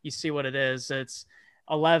 you see what it is. It's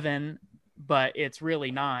 11, but it's really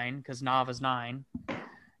 9 because Nav is 9.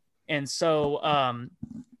 And so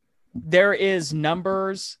there is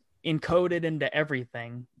numbers encoded into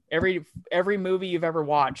everything. Every movie you've ever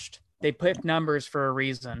watched, they put numbers for a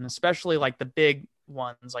reason, especially like the big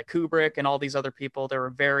ones like Kubrick and all these other people. They were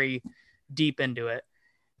very deep into it.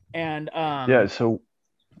 And so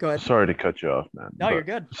go ahead. Sorry to cut you off, man. No, you're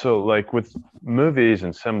good. So like with movies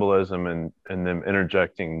and symbolism and them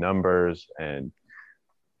interjecting numbers and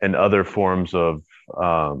other forms of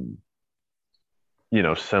you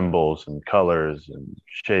know, symbols and colors and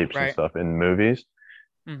shapes and stuff in movies.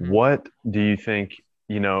 What do you think,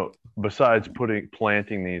 you know, besides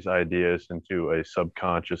planting these ideas into a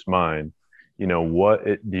subconscious mind, you know,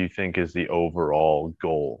 do you think is the overall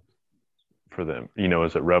goal for them? You know,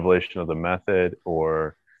 is it revelation of the method,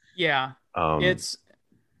 or it's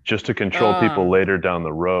just to control people later down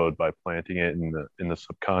the road by planting it in the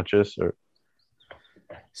subconscious? Or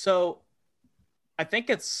so I think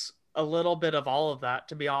it's a little bit of all of that,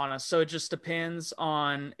 to be honest. So it just depends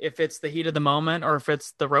on if it's the heat of the moment or if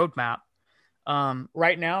it's the roadmap.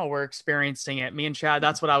 Right now we're experiencing it. Me and Chad,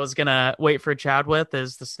 that's what I was gonna wait for Chad with,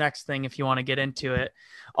 is this next thing if you want to get into it.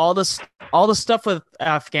 All the stuff with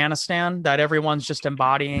Afghanistan that everyone's just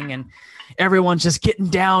embodying and everyone's just getting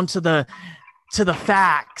down to the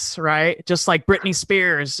facts, right? Just like Britney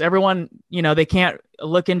Spears. Everyone, you know, they can't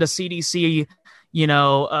look into CDC, you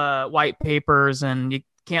know, white papers, and you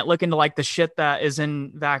can't look into like the shit that is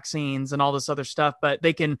in vaccines and all this other stuff, but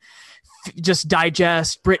they can just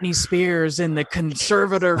digest Britney Spears and the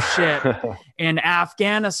conservatorship in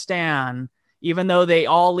Afghanistan, even though they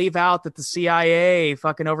all leave out that the CIA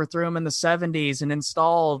fucking overthrew them in the 70s and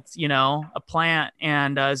installed, you know, a plant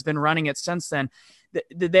and has been running it since then.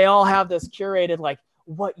 They all have this curated, like,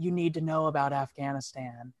 what you need to know about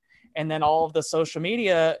Afghanistan. And then all of the social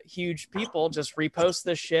media, huge people just repost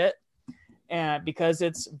this shit. And because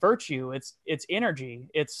it's virtue, it's energy,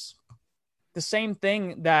 it's the same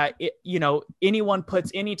thing that you know, anyone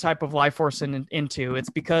puts any type of life force into. It's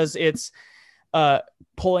because it's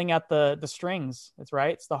pulling at the strings. It's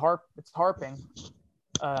right. It's the harp. It's harping.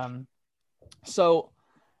 So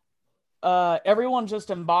everyone's just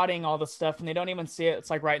embodying all the stuff, and they don't even see it. It's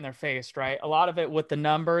like right in their face, right? A lot of it with the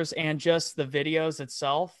numbers and just the videos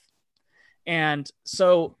itself. And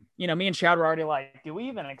so, you know, me and Chad were already like, do we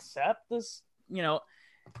even accept this? You know,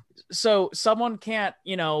 so someone can't,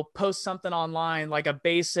 post something online, like a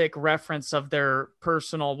basic reference of their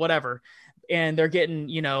personal whatever, and they're getting,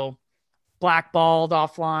 blackballed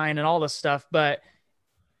offline and all this stuff. But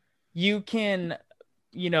you can,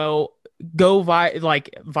 like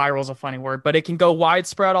viral is a funny word, but it can go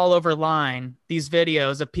widespread all over line. These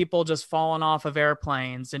videos of people just falling off of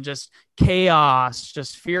airplanes and just chaos,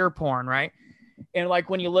 just fear porn, right? And like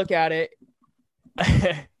when you look at it,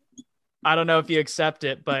 I don't know if you accept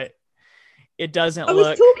it, but it doesn't I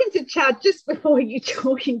look. was talking to Chad just before you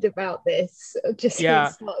joined about this. Yeah.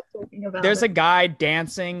 Start talking about There's it. a guy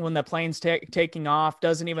dancing when the plane's taking off.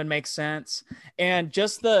 Doesn't even make sense. And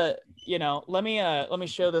just the, let me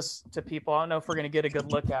show this to people. I don't know if we're going to get a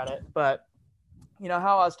good look at it, but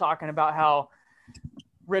how I was talking about how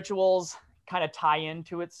rituals kind of tie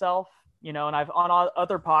into itself, and I've on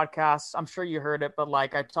other podcasts, I'm sure you heard it, but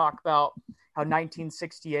like I talk about how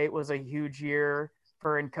 1968 was a huge year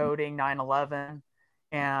for encoding 9/11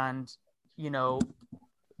 and,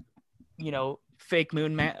 fake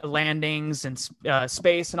moon landings and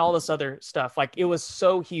space and all this other stuff. Like it was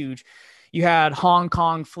so huge. You had Hong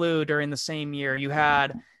Kong flu during the same year. You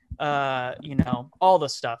had, all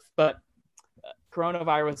this stuff. But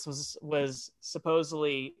coronavirus was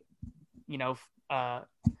supposedly,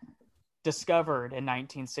 discovered in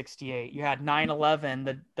 1968. You had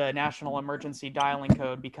 9/11, the national emergency dialing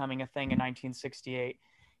code becoming a thing in 1968.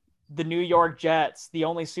 The New York Jets, the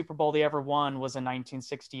only Super Bowl they ever won was in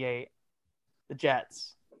 1968. The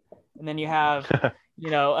Jets. And then you have,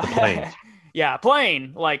 yeah,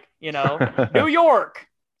 plane, like, New York.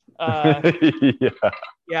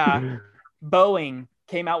 Yeah. Boeing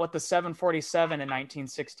came out with the 747 in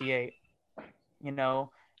 1968.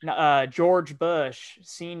 George Bush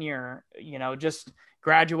Sr., just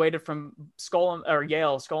graduated from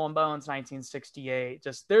Yale, Skull and Bones, 1968.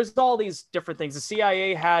 Just there's all these different things. The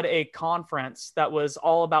CIA had a conference that was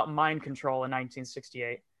all about mind control in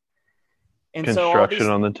 1968. And construction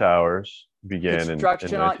on the towers began in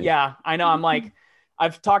yeah, I know. I'm like,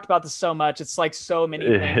 I've talked about this so much. It's like so many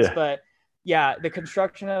things, but yeah, the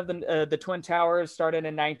construction of the Twin Towers started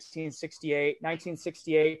in 1968.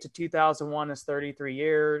 1968 to 2001 is 33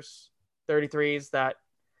 years. 33 is that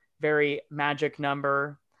very magic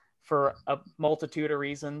number for a multitude of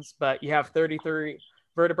reasons, but you have 33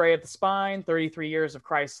 vertebrae of the spine, 33 years of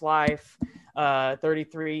Christ's life,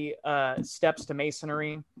 33 steps to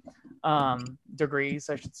masonry, degrees,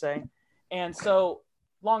 I should say. And so,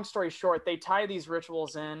 long story short, they tie these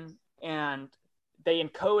rituals in and they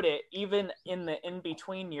encode it even in the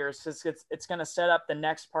in-between years because it's going to set up the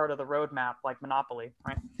next part of the roadmap, like Monopoly,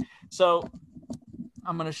 right? So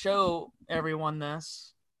I'm going to show everyone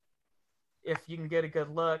this if you can get a good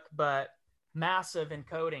look, but massive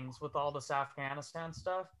encodings with all this Afghanistan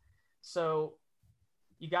stuff. So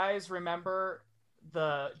you guys remember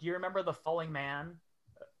do you remember the falling man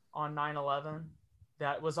on 9/11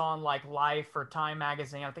 that was on like Life or Time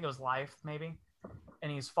magazine? I think it was Life maybe.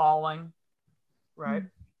 And he's falling, right?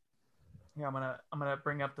 Yeah, I'm gonna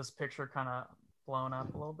bring up this picture kind of blown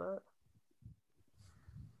up a little bit.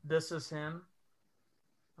 This is him.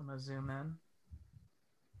 I'm gonna zoom in.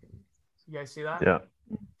 You guys see that? Yeah.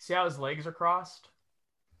 See how his legs are crossed?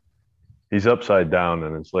 He's upside down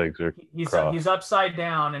and his legs are crossed. He's upside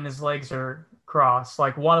down and his legs are crossed.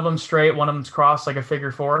 Like one of them straight, one of them's crossed like a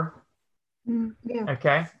figure four. Yeah.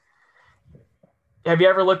 Okay. Have you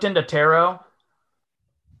ever looked into tarot?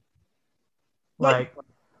 Like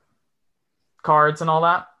cards and all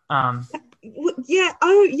that? Yeah.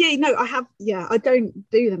 Oh, yeah. No, I have. Yeah, I don't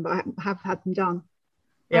do them, but I have had them done.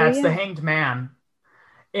 Yeah, it's the Hanged Man.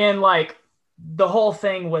 And like the whole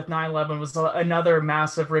thing with 9/11 was another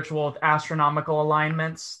massive ritual with astronomical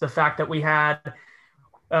alignments. The fact that we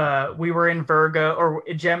we were in Virgo or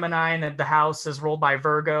Gemini, and the house is ruled by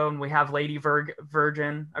Virgo, and we have Lady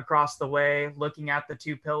Virgin across the way looking at the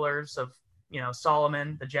two pillars of,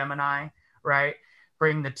 Solomon, the Gemini, right?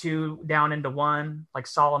 Bring the two down into one, like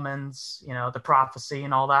Solomon's, the prophecy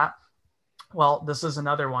and all that. Well, this is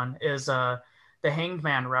another one, is the Hanged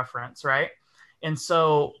Man reference, right? And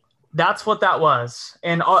so that's what that was.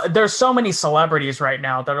 And there's so many celebrities right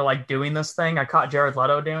now that are like doing this thing. I caught Jared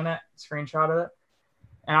Leto doing it, screenshotted it.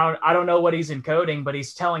 And I don't know what he's encoding, but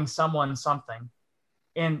he's telling someone something.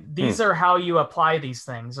 And these are how you apply these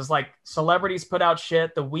things. It's like celebrities put out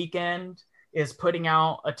shit. The Weeknd is putting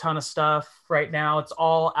out a ton of stuff right now. It's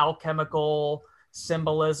all alchemical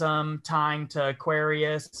symbolism tying to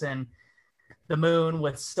Aquarius and the moon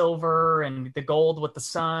with silver and the gold with the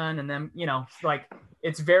sun. And then, like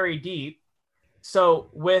it's very deep. So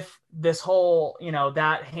with this whole,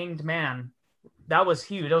 that Hanged Man, that was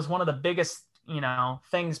huge. It was one of the biggest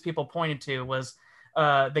things people pointed to was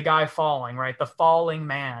the guy falling, right? The falling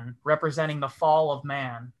man, representing the fall of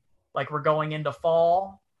man. Like we're going into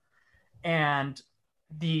fall, and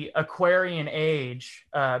the Aquarian age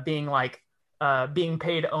being like being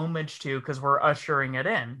paid homage to because we're ushering it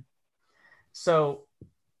in. So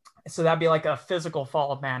that'd be like a physical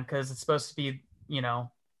fall of man, because it's supposed to be,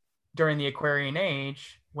 during the Aquarian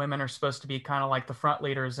age, women are supposed to be kind of like the front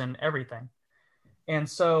leaders in everything. And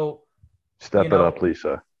so Step it up,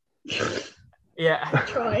 Lisa. Yeah.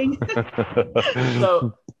 Trying.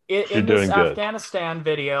 So in this doing good. Afghanistan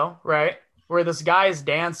video, right, where this guy is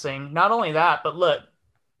dancing, not only that, but look.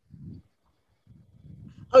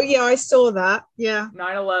 Oh yeah, I saw that. Yeah.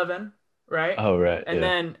 9/11, right? Oh right.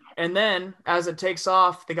 And then as it takes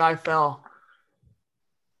off, the guy fell.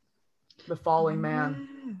 The falling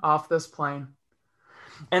man off this plane.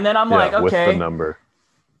 And then I'm like, okay. With the number.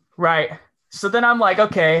 Right. So then I'm like,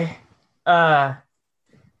 okay,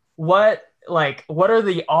 what are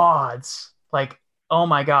the odds? Like, oh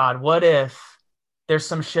my God, what if there's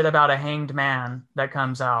some shit about a hanged man that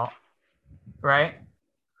comes out, right?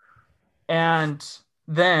 And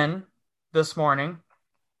then this morning,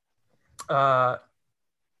 I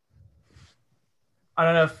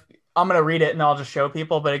don't know if I'm going to read it and I'll just show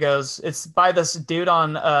people, but it's by this dude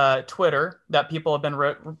on Twitter that people have been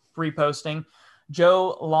reposting,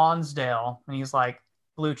 Joe Lonsdale. And he's like,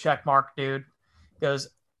 blue check mark dude. He goes,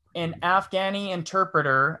 an Afghani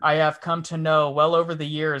interpreter I have come to know well over the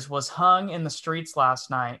years was hung in the streets last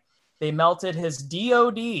night. They melted his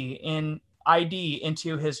DOD in ID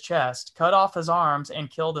into his chest, cut off his arms, and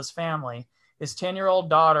killed his family. His 10-year-old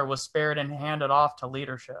daughter was spared and handed off to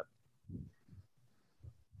leadership.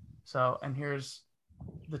 So, and here's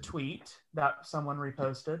the tweet that someone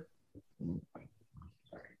reposted.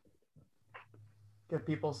 Get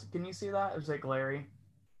people, can you see that? Is it glary?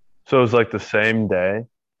 So it was like the same day.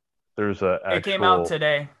 There's It came out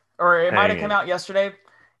today, or it might have come out yesterday.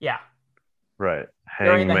 Yeah. Right.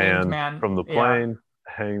 Hangman from the plane,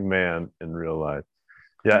 hangman in real life.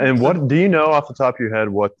 Yeah. And what do you know off the top of your head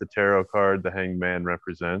what the tarot card, the hangman,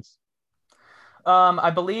 represents? I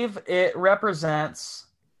believe it represents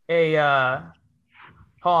hold on,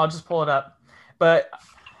 I'll just pull it up. But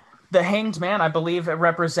the hanged man, I believe it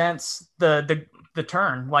represents the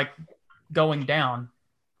turn, like going down.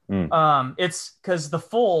 It's because the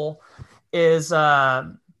Fool is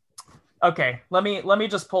okay. Let me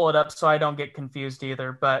just pull it up so I don't get confused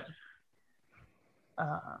either. But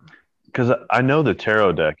because I know the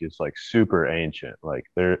tarot deck is like super ancient. Like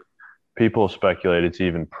people speculate it's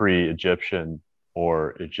even pre-Egyptian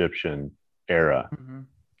or Egyptian era. Mm-hmm.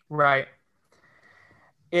 Right.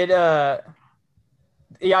 It I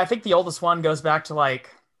think the oldest one goes back to like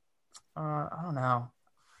I don't know.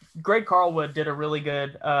 Greg Carlwood did a really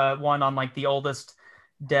good one on like the oldest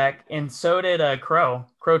deck, and so did Crow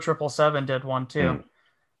 777 did one too.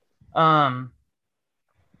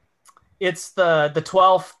 It's the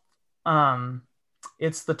 12th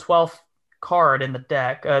it's the 12th card in the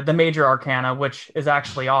deck, the major arcana, which is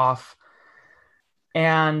actually off,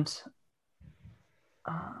 and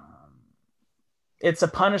it's a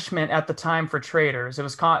punishment at the time for traitors. It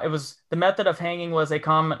was the method of hanging was a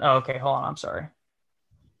common. Oh, okay, hold on, I'm sorry.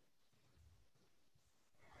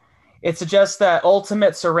 It suggests that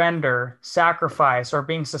ultimate surrender, sacrifice, or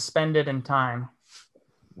being suspended in time.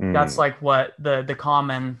 That's like what the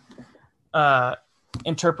common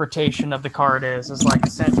interpretation of the card is like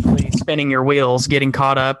essentially spinning your wheels, getting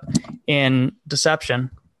caught up in deception,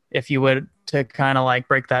 if you would, to kind of like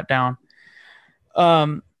break that down.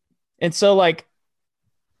 And so like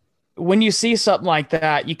when you see something like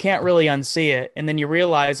that, you can't really unsee it. And then you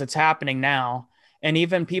realize it's happening now. And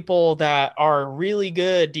even people that are really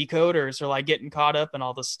good decoders are like getting caught up in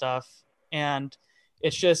all this stuff. And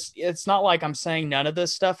it's not like I'm saying none of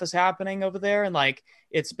this stuff is happening over there. And like,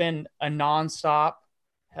 it's been a nonstop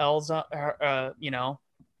hell's,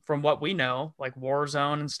 from what we know, like war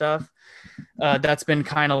zone and stuff. That's been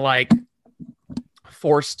kind of like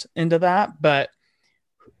forced into that. But,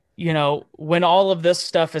 when all of this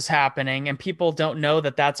stuff is happening and people don't know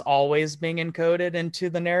that that's always being encoded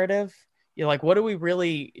into the narrative, you're like, what are we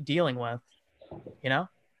really dealing with? Yeah.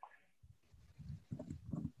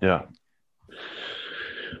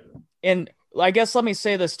 And I guess let me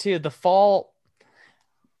say this too. The fall,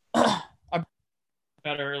 I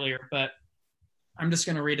about earlier, but I'm just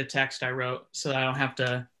going to read a text I wrote so that I don't have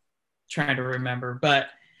to try to remember. But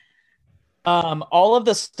all of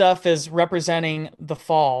the stuff is representing the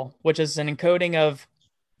fall, which is an encoding of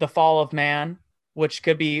the fall of man, which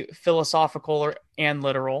could be philosophical and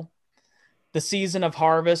literal. the season of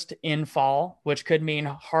harvest in fall, which could mean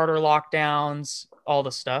harder lockdowns, all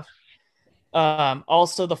the stuff.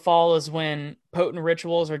 Also, the fall is when potent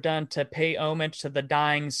rituals are done to pay homage to the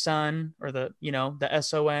dying sun, or the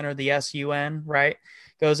SON or the SUN, right?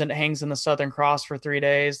 Goes and hangs in the Southern Cross for 3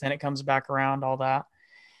 days, then it comes back around, all that.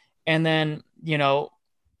 And then,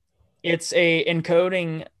 it's a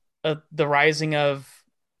encoding of the rising of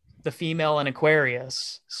the female in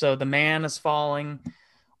Aquarius. So the man is falling.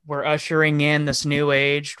 We're ushering in this new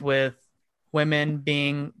age with women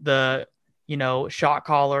being the shot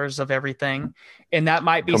callers of everything, and that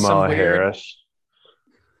might be Kamala some weird. Harris.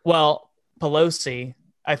 Well, Pelosi,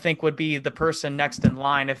 I think, would be the person next in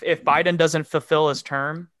line if Biden doesn't fulfill his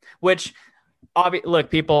term. Which, look,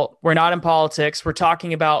 people, we're not in politics. We're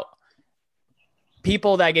talking about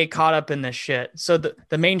people that get caught up in this shit. So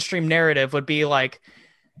the mainstream narrative would be like,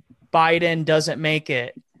 Biden doesn't make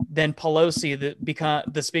it, then Pelosi,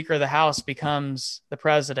 the Speaker of the House, becomes the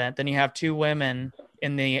president. Then you have two women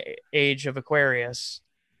in the age of Aquarius,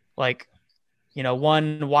 like,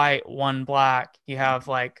 one white, one black. You have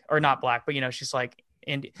or not black, but she's like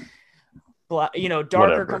black, darker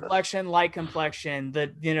Whatever. complexion, light complexion, the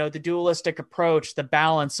dualistic approach, the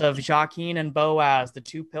balance of Joaquin and Boaz, the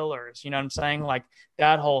two pillars, you know what I'm saying? Like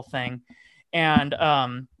that whole thing. And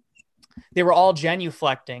they were all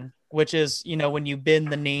genuflecting, which is, when you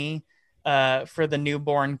bend the knee for the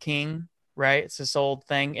newborn king, right? It's this old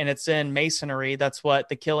thing, and it's in Masonry. That's what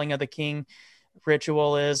the killing of the king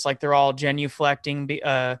ritual is. Like they're all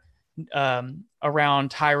genuflecting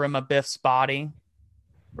around Hiram Abiff's body,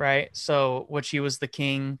 right? So, which he was the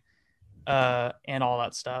king and all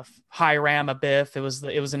that stuff. Hiram Abiff. It was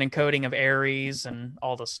an encoding of Aries and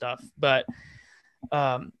all the stuff. But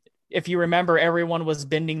if you remember, everyone was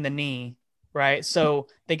bending the knee. Right. So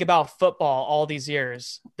think about football all these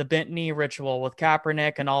years, the bent knee ritual with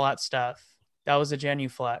Kaepernick and all that stuff. That was a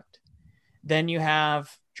genuflect. Then you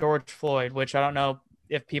have George Floyd, which I don't know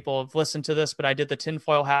if people have listened to this, but I did the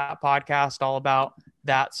Tinfoil Hat podcast all about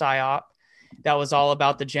that psyop. That was all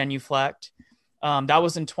about the genuflect. That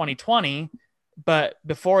was in 2020. But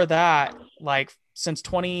before that, like since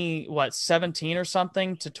 17 or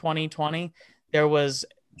something to 2020, there was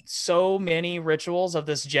so many rituals of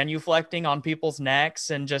this genuflecting on people's necks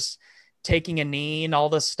and just taking a knee and all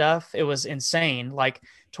this stuff. It was insane. Like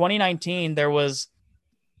 2019, there was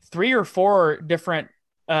 3 or 4 different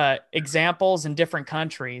examples in different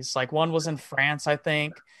countries. Like one was in France, I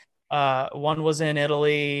think. One was in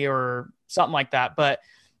Italy or something like that. But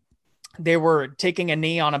they were taking a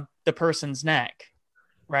knee on the person's neck,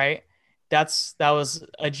 right? That was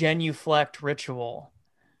a genuflect ritual.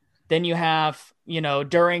 Then you have,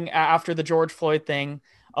 after the George Floyd thing,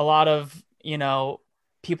 a lot of,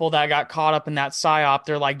 people that got caught up in that psyop,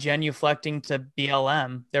 they're like genuflecting to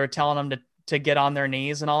BLM. They were telling them to get on their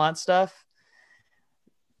knees and all that stuff.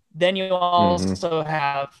 Then you also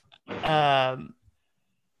have, I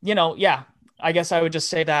guess I would just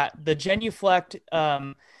say that the genuflect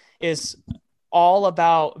is all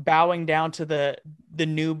about bowing down to the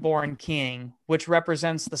newborn king, which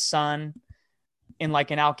represents the sun in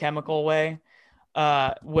like an alchemical way,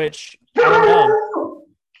 which I don't know.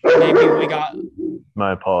 Maybe we got.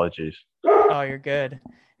 My apologies. Oh, you're good.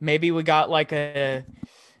 Maybe we got like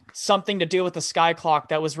something to do with the sky clock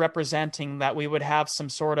that was representing that we would have some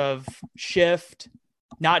sort of shift,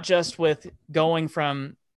 not just with going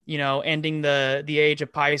from ending the age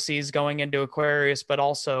of Pisces going into Aquarius, but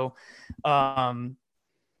also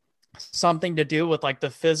something to do with like the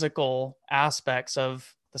physical aspects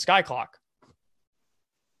of the sky clock.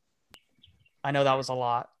 I know that was a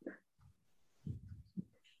lot.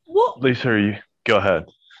 What? Lisa, you go ahead.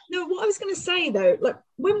 No, what I was going to say though, like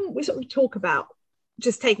when we sort of talk about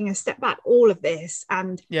just taking a step back, all of this,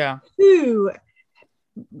 and who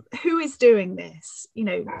is doing this?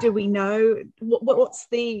 Do we know what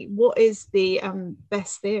is the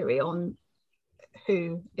best theory on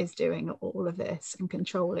who is doing all of this and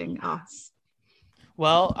controlling us?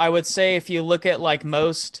 Well, I would say if you look at like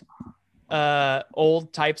most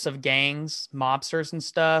old types of gangs, mobsters and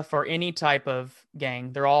stuff, or any type of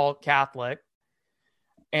gang, they're all Catholic.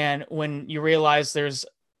 And when you realize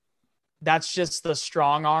that's just the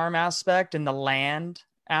strong arm aspect and the land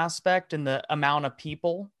aspect and the amount of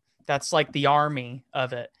people, that's like the army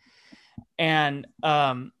of it. And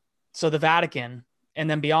so the Vatican, and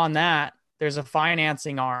then beyond that, there's a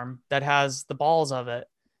financing arm that has the balls of it.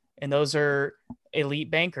 And those are elite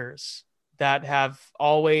bankers that have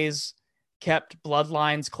always kept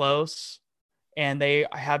bloodlines close, and they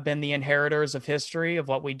have been the inheritors of history of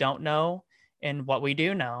what we don't know and what we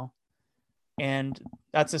do know. And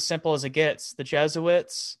that's as simple as it gets. The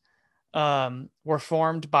Jesuits, were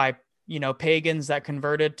formed by, pagans that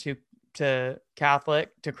converted to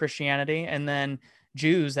Catholic, to Christianity, and then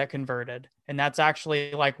Jews that converted. And that's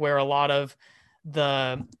actually like where a lot of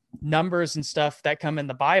the numbers and stuff that come in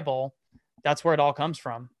the Bible, that's where it all comes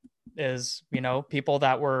from, is, people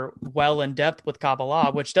that were well in depth with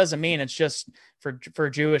Kabbalah, which doesn't mean it's just for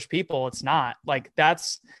Jewish people. It's not like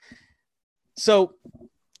that's so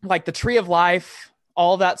like the tree of life,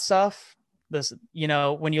 all that stuff, this,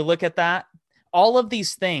 when you look at that, all of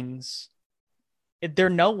these things, they're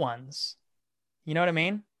no ones. You know what I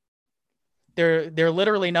mean? They're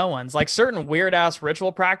literally no ones. Like certain weird ass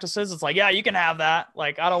ritual practices, it's like, yeah, you can have that.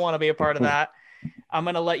 Like, I don't want to be a part of that. I'm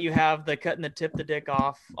gonna let you have the cutting the tip the dick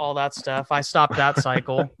off, all that stuff. I stopped that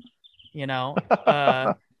cycle.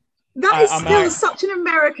 That is still such an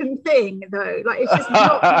American thing, though. Like, it's just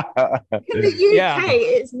not in the UK. Yeah.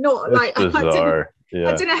 It's not it's like bizarre.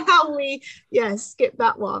 I don't know how we skip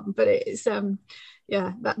that one, but it's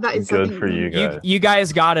that is good for you guys. You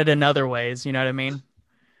guys got it in other ways. You know what I mean?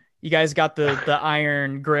 You guys got the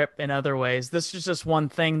iron grip in other ways. This is just one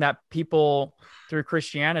thing that people through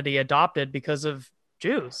Christianity adopted because of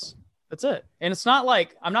Jews. That's it. And it's not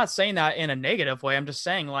like, I'm not saying that in a negative way. I'm just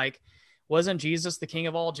saying, like, wasn't Jesus the king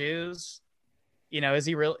of all Jews? Is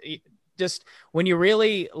he really? Just when you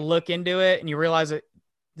really look into it and you realize that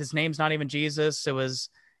his name's not even Jesus, it was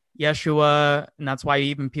Yeshua, and that's why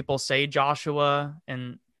even people say Joshua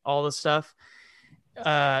and all this stuff.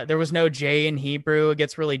 There was no J in Hebrew. It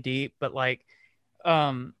gets really deep, but like,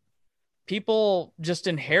 people just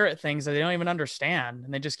inherit things that they don't even understand,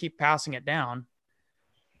 and they just keep passing it down.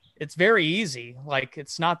 It's very easy. Like,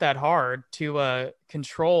 it's not that hard to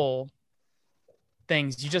control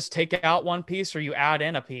things. You just take out one piece or you add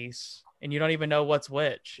in a piece, and you don't even know what's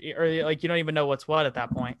which, or like, you don't even know what's what at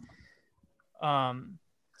that point.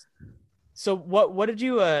 So what did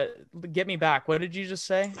you get me back? What did you just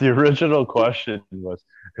say? The original question was,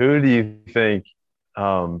 who do you think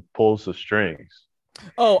pulls the strings?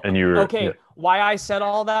 Oh, and you were okay. Yeah. Why I said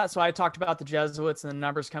all that? So I talked about the Jesuits and the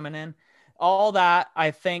numbers coming in, all that.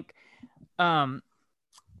 I think,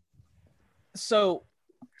 so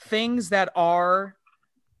things that are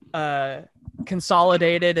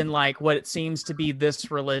consolidated in like what it seems to be this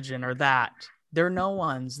religion or that, they're no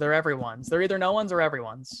ones. They're everyone's. They're either no ones or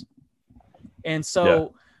everyone's. And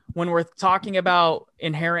so when we're talking about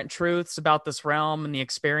inherent truths about this realm and the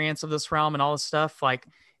experience of this realm and all this stuff, like,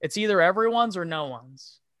 it's either everyone's or no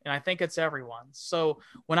one's. And I think it's everyone's. So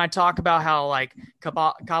when I talk about how like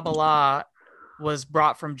Kabbalah was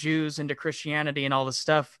brought from Jews into Christianity and all this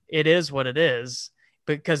stuff, it is what it is,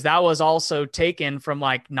 because that was also taken from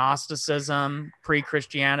like Gnosticism,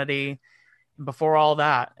 pre-Christianity. Before all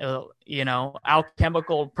that,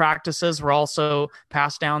 alchemical practices were also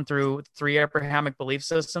passed down through 3 Abrahamic belief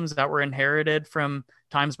systems that were inherited from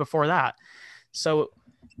times before that. So,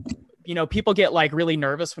 people get like really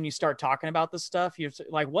nervous when you start talking about this stuff. You're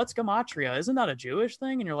like, what's gematria? Isn't that a Jewish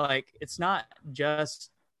thing? And you're like, it's not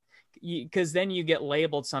just, because then you get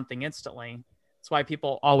labeled something instantly. That's why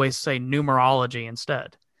people always say numerology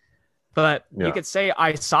instead. But you could say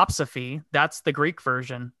isopsophy. That's the Greek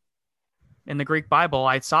version. In the Greek Bible,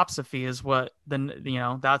 isopsophy is what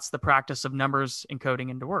that's the practice of numbers encoding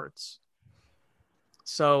into words.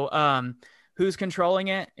 So who's controlling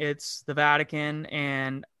it? It's the Vatican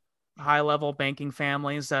and high-level banking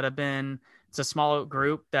families that have been, it's a small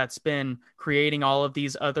group that's been creating all of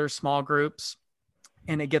these other small groups,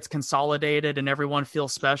 and it gets consolidated and everyone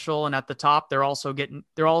feels special. And at the top, they're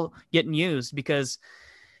all getting used, because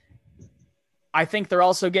I think they're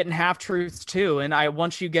also getting half-truths too. And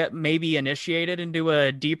once you get maybe initiated into a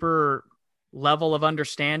deeper level of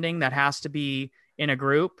understanding that has to be in a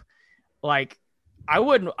group, like I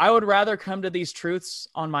would rather come to these truths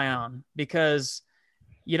on my own, because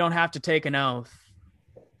you don't have to take an oath.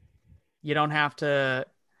 You don't have to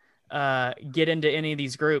get into any of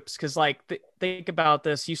these groups. Cause like, think about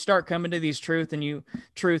this. You start coming to these truths and you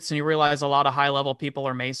realize a lot of high level people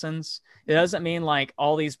are Masons. It doesn't mean like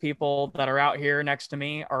all these people that are out here next to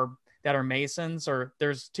me that are Masons, or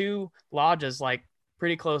there's 2 lodges like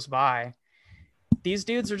pretty close by. These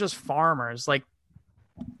dudes are just farmers, like,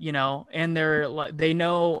 and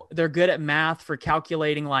they're good at math for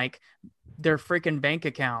calculating like their freaking bank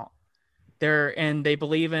account. And they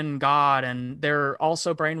believe in God, and they're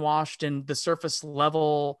also brainwashed in the surface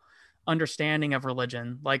level understanding of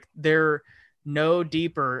religion. Like, they're no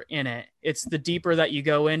deeper in it. It's the deeper that you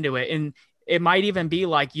go into it. And it might even be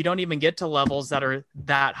like, you don't even get to levels that are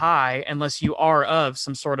that high unless you are of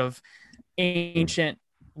some sort of ancient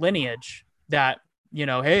lineage that,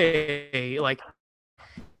 hey, like,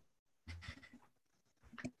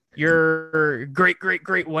 your great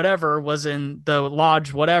whatever was in the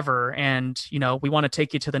lodge whatever, and we want to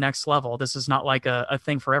take you to the next level. This is not like a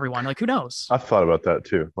thing for everyone. Like, who knows? I've thought about that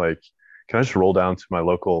too. Like, can I just roll down to my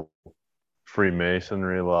local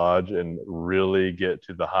Freemasonry lodge and really get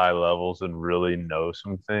to the high levels and really know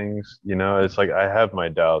some things? It's like I have my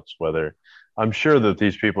doubts whether I'm sure that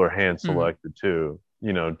these people are hand selected too,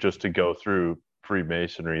 just to go through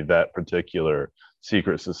Freemasonry, that particular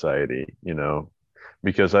secret society,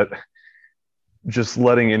 because I just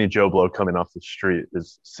letting any Joe Blow coming off the street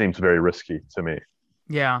seems very risky to me.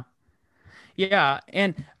 Yeah. Yeah.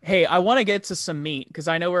 And hey, I want to get to some meat because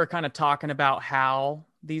I know we're kind of talking about how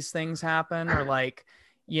these things happen or like,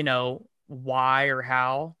 why or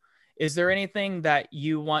how. Is there anything that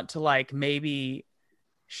you want to like maybe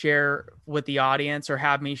share with the audience or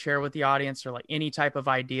have me share with the audience or like any type of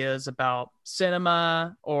ideas about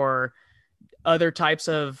cinema or other types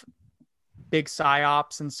of big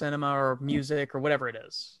psyops in cinema or music or whatever it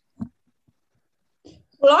is?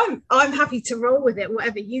 Well, I'm happy to roll with it.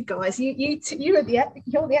 Whatever you guys, you're the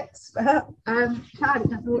expert.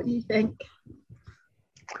 Chad, what do you think?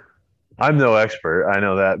 I'm no expert, I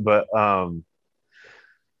know that, but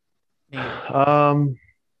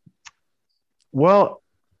well,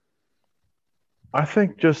 I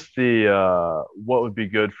think just the what would be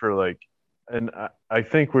good for like, and I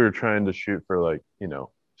think we were trying to shoot for like,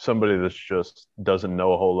 somebody that's just doesn't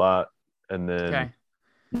know a whole lot, and then Okay.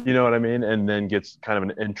 you know what I mean, and then gets kind of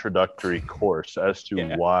an introductory course as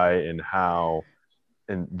to why and how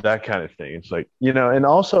and that kind of thing. It's like, and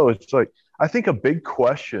also it's like I think a big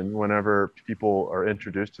question whenever people are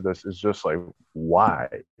introduced to this is just like why,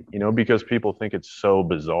 because people think it's so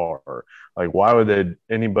bizarre. Like, why would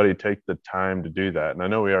anybody take the time to do that? And I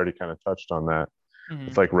know we already kind of touched on that.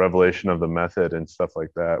 It's like revelation of the method and stuff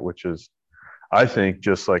like that, which is, I think,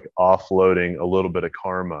 just like offloading a little bit of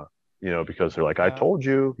karma, because they're like, I told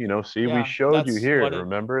you, see, we showed you here.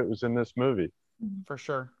 Remember, it was in this movie. For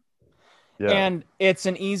sure. Yeah. And it's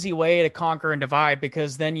an easy way to conquer and divide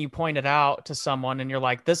because then you point it out to someone and you're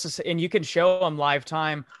like, and you can show them live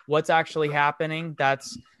time what's actually happening.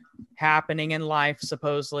 That's happening in life,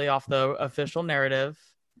 supposedly off the official narrative.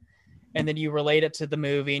 And then you relate it to the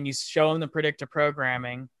movie and you show them the predictive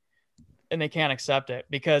programming and they can't accept it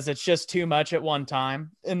because it's just too much at one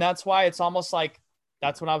time. And that's why it's almost like,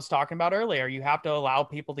 that's what I was talking about earlier. You have to allow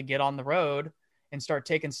people to get on the road and start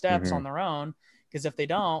taking steps on their own. Because if they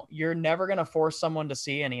don't, you're never going to force someone to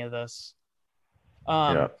see any of this.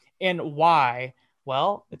 And why?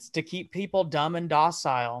 Well, it's to keep people dumb and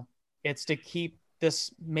docile. It's to keep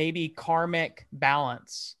this maybe karmic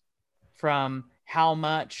balance from how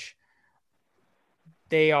much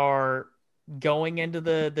they are going into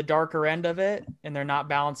the darker end of it and they're not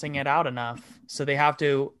balancing it out enough. So they have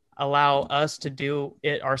to allow us to do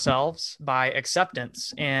it ourselves by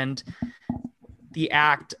acceptance and the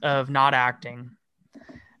act of not acting.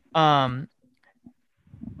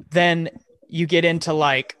 Then you get into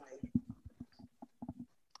like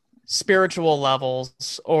spiritual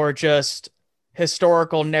levels or just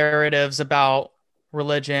historical narratives about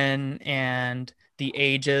religion and the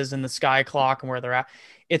ages and the sky clock and where they're at.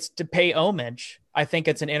 It's to pay homage. I think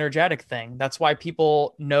it's an energetic thing. That's why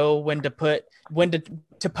people know when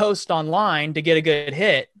to post online to get a good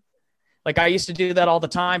hit. Like I used to do that all the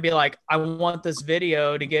time, be like, I want this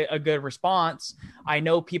video to get a good response. I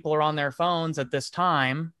know people are on their phones at this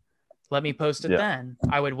time. Let me post it then.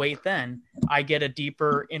 I would wait then. I get a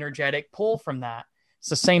deeper energetic pull from that. It's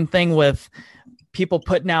the same thing with people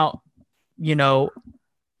putting out,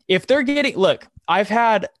 if they're getting, look, I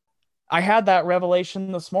had that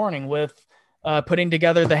revelation this morning with putting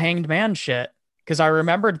together the Hanged Man shit. Because I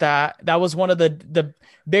remembered that was one of the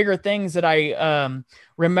bigger things that I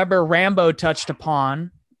remember Rambo touched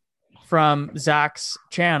upon from Zach's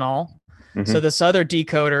channel. So this other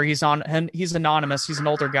decoder, he's anonymous. He's an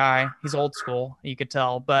older guy. He's old school. You could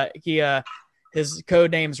tell, but his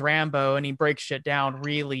code name's Rambo and he breaks shit down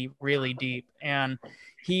really, really deep. And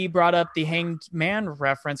he brought up the Hanged Man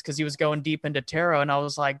reference because he was going deep into tarot. And I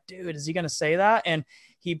was like, dude, is he going to say that? And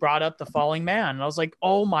he brought up the Falling Man. And I was like,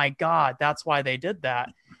 oh my God, that's why they did that.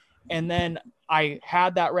 And then I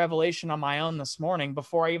had that revelation on my own this morning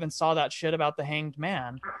before I even saw that shit about the Hanged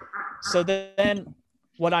Man. So then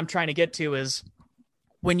what I'm trying to get to is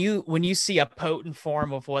when you see a potent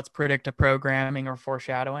form of what's predictive programming or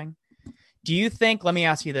foreshadowing, do you think, let me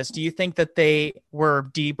ask you this, do you think that they were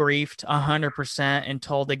debriefed 100% and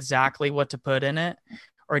told exactly what to put in it?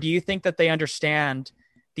 Or do you think that they understand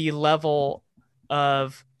the level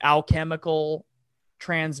of alchemical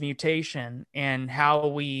transmutation and how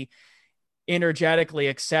we energetically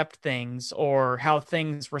accept things or how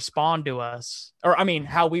things respond to us, or I mean,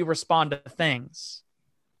 how we respond to things?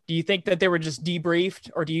 Do you think that they were just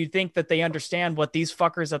debriefed, or do you think that they understand what these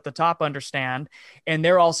fuckers at the top understand, and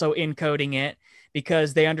they're also encoding it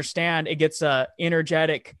because they understand it gets a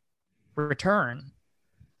energetic return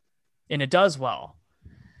and it does well?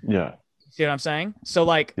 Yeah. See what I'm saying? So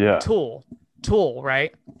like Tool,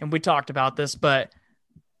 right? And we talked about this, but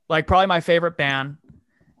like probably my favorite band,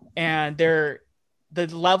 and they're the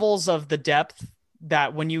levels of the depth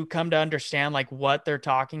that when you come to understand like what they're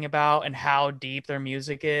talking about and how deep their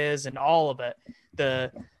music is and all of it,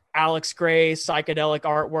 the Alex Gray psychedelic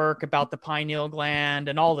artwork about the pineal gland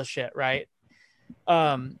and all the shit, right?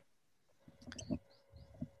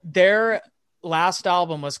 Their last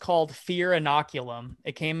album was called Fear Inoculum.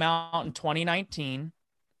 It came out in 2019.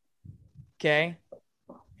 Okay.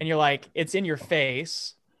 And you're like, it's in your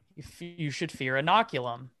face. You should fear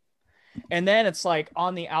inoculum. And then it's like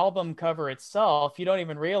on the album cover itself, you don't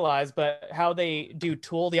even realize, but how they do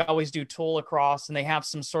Tool, they always do Tool across, and they have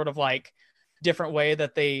some sort of like different way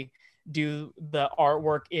that they do the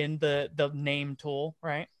artwork in the name Tool,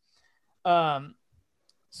 right?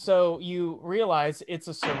 So you realize it's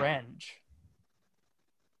a syringe.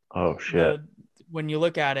 Oh shit. When you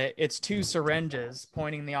look at it, it's two syringes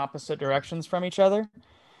pointing the opposite directions from each other.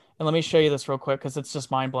 And let me show you this real quick because it's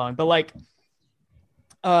just mind blowing. But like,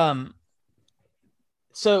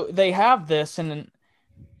 so they have this, and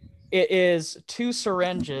it is two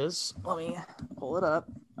syringes. Let me pull it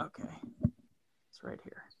up. Okay, it's right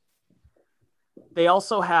here. They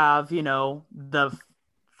also have, you know, the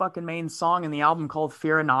fucking main song in the album called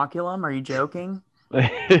Fear Inoculum. Are you joking?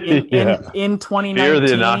 In 2019, Fear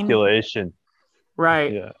the inoculation.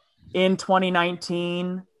 Right. Yeah. In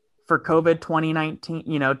 2019 for COVID 2019,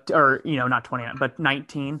 you know, or, you know, not 29, but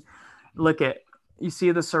 19. Look at, you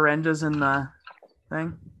see the syringes in the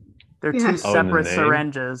thing? They're two separate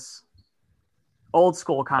syringes. Old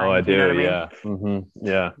school kind. Oh, I do. You know what I mean? Yeah. Mm-hmm.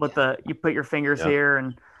 Yeah. With you put your fingers here.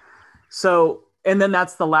 And so, and then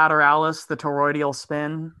that's the lateralis, the toroidal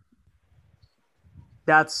spin.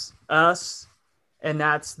 That's us. And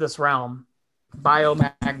that's this realm,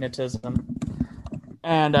 biomagnetism.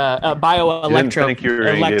 And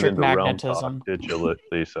bioelectric magnetism. Talk, did you,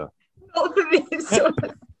 Lisa? Not for this one.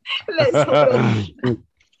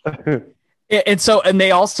 Let's and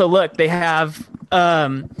they also look. They have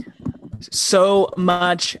so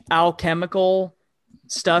much alchemical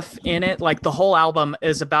stuff in it. Like the whole album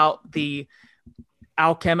is about the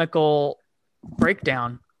alchemical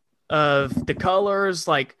breakdown of the colors,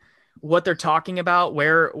 like what they're talking about,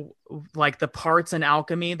 where like the parts in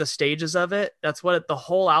alchemy, the stages of it. That's what the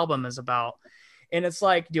whole album is about. And it's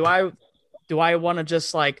like, do I want to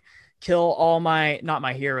just like kill all not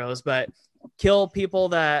my heroes, but kill people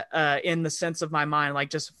that in the sense of my mind, like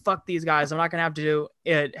just fuck these guys. I'm not gonna have to do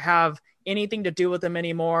it, have anything to do with them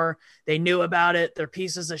anymore. They knew about it. They're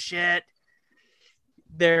pieces of shit.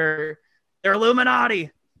 They're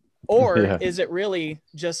Illuminati. Or is it really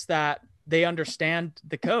just that they understand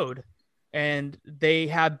the code and they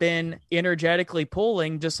have been energetically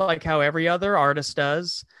pulling just like how every other artist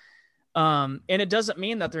does? And it doesn't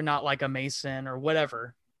mean that they're not like a Mason or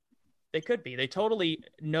whatever. They could be. They totally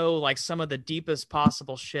know like some of the deepest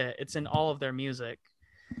possible shit. It's in all of their music.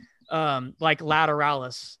 Like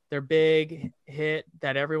Lateralis, their big hit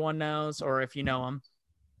that everyone knows, or if you know them.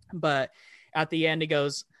 But at the end, it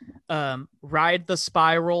goes, ride the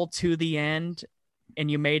spiral to the end,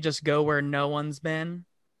 and you may just go where no one's been.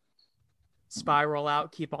 Spiral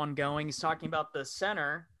out, keep on going. He's talking about the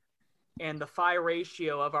center and the phi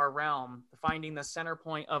ratio of our realm, finding the center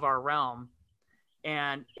point of our realm,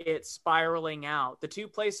 and it's spiraling out. The two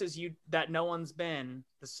places that no one's been,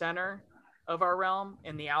 the center of our realm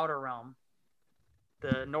and the outer realm,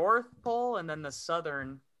 the North Pole and then the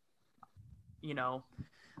southern,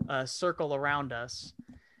 circle around us.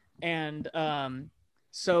 And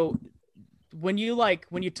so when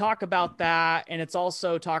you talk about that, and it's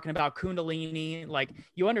also talking about Kundalini, like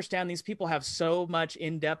you understand these people have so much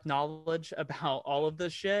in-depth knowledge about all of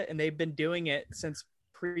this shit, and they've been doing it since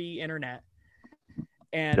pre-internet.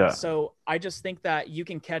 And so I just think that you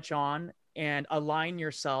can catch on and align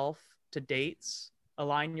yourself to dates,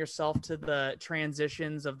 align yourself to the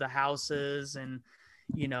transitions of the houses and,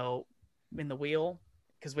 in the wheel,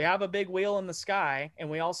 because we have a big wheel in the sky, and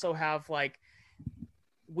we also have like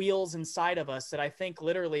wheels inside of us that I think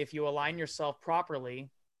literally if you align yourself properly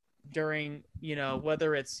during,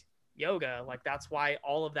 whether it's yoga, like that's why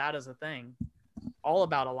all of that is a thing, all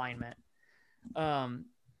about alignment.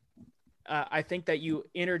 I think that you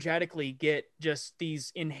energetically get just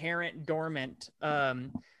these inherent dormant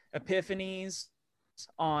epiphanies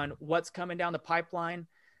on what's coming down the pipeline,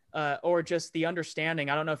 or just the understanding.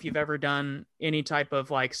 I don't know if you've ever done any type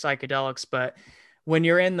of like psychedelics, but when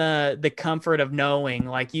you're in the comfort of knowing,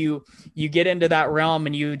 like you get into that realm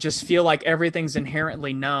and you just feel like everything's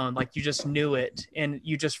inherently known, like you just knew it and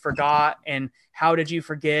you just forgot. And how did you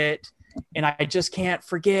forget? And I just can't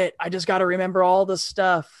forget. I just got to remember all this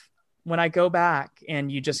stuff when I go back,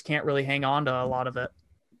 and you just can't really hang on to a lot of it.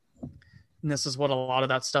 And this is what a lot of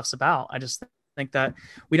that stuff's about. I just think that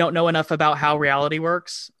we don't know enough about how reality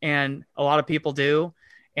works, and a lot of people do.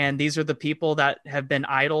 And these are the people that have been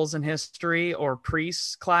idols in history, or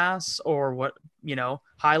priests class, or what,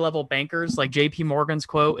 high level bankers. Like JP Morgan's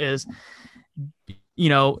quote is,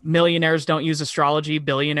 millionaires don't use astrology,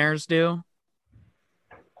 billionaires do.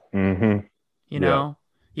 Mm-hmm.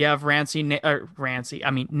 You have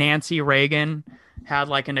Nancy Reagan had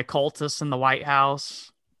like an occultist in the White House.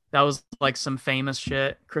 That was like some famous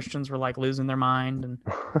shit. Christians were like losing their mind. And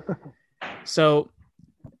so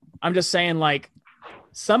I'm just saying, like,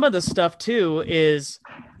 some of the stuff too is,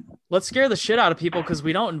 let's scare the shit out of people because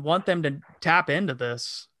we don't want them to tap into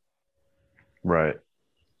this. Right.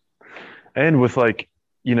 And with like,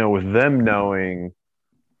 with them knowing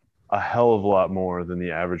a hell of a lot more than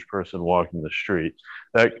the average person walking the street,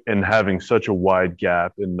 that, and having such a wide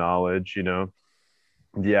gap in knowledge,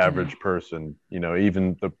 the average person,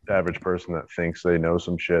 even the average person that thinks they know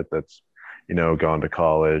some shit that's, gone to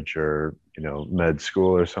college or, med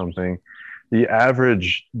school or something,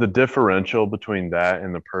 the differential between that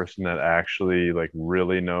and the person that actually like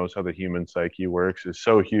really knows how the human psyche works is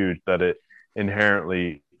so huge that it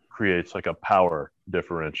inherently creates like a power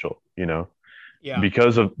differential, Yeah.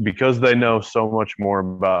 Because they know so much more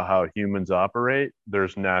about how humans operate,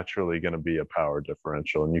 there's naturally going to be a power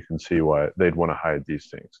differential, and you can see why they'd want to hide these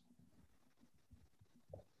things.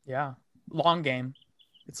 Yeah. Long game.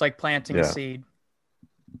 It's like planting a seed.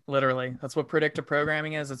 Literally. That's what predictive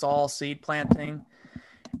programming is. It's all seed planting.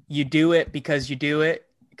 You do it because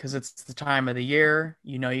it's the time of the year.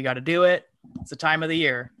 You got to do it. It's the time of the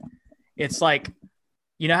year. It's like,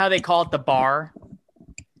 how they call it the bar?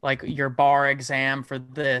 Like your bar exam for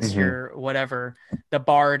this, your whatever, the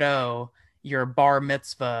bardo, your bar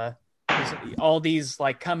mitzvah, all these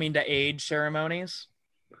like coming to age ceremonies.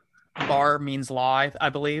 Bar means law, I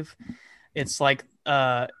believe. It's like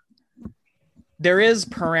there is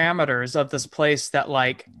parameters of this place that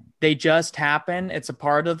like they just happen. It's a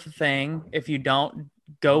part of the thing. If you don't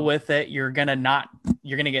go with it, you're gonna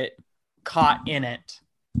get caught in it.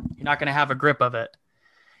 You're not gonna have a grip of it.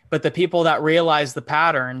 But the people that realize the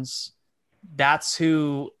patterns, that's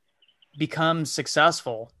who becomes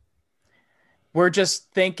successful. We're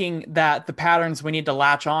just thinking that the patterns we need to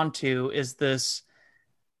latch onto is this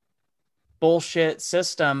bullshit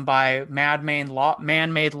system by man-made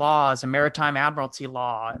laws and maritime admiralty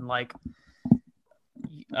law. And like,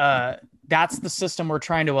 that's the system we're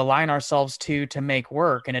trying to align ourselves to make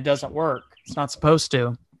work. And it doesn't work. It's not supposed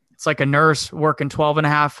to. It's like a nurse working 12 and a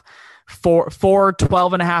half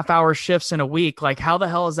hour shifts in a week. Like, how the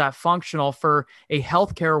hell is that functional for a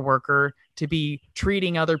healthcare worker to be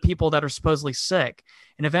treating other people that are supposedly sick?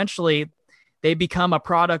 And eventually they become a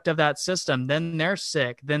product of that system. Then they're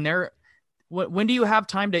sick. When do you have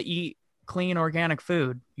time to eat clean organic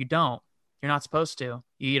food? You don't. You're not supposed to.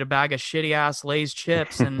 You eat a bag of shitty ass Lay's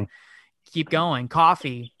chips and keep going.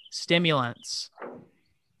 Coffee, stimulants.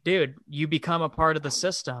 Dude, you become a part of the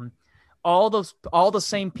system. All the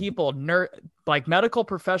same people, like medical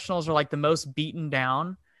professionals are like the most beaten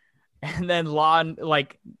down, and then law,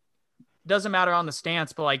 like, doesn't matter on the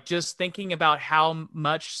stance, but like just thinking about how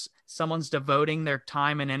much someone's devoting their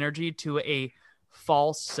time and energy to a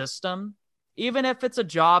false system, even if it's a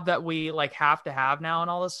job that we like have to have now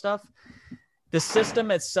and all this stuff, the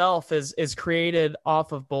system itself is created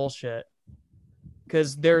off of bullshit,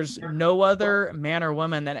 because there's no other man or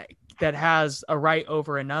woman that has a right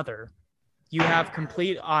over another. You have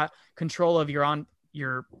complete control of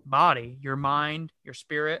your body, your mind, your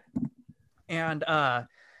spirit. And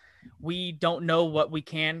we don't know what we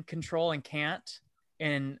can control and can't.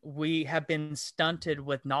 And we have been stunted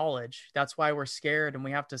with knowledge. That's why we're scared, and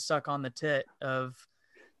we have to suck on the tit of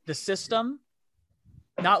the system.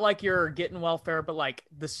 Not like you're getting welfare, but like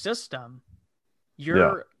the system.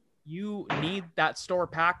 You need that store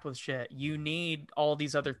packed with shit. You need all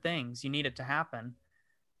these other things. You need it to happen.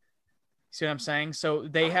 See what I'm saying? So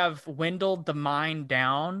they have dwindled the mind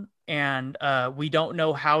down, and we don't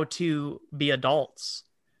know how to be adults.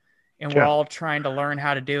 And we're all trying to learn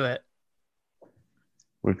how to do it.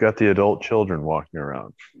 We've got the adult children walking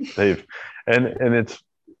around. And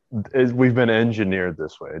we've been engineered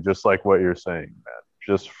this way, just like what you're saying, Matt.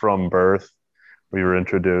 just from birth, we were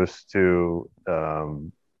introduced to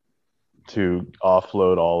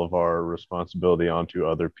offload all of our responsibility onto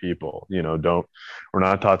other people. We're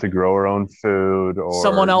not taught to grow our own food,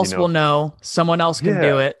 Someone or, else will know. Someone else can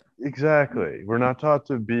do yeah, it. exactly. We're not taught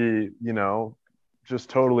to be, just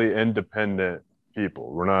totally independent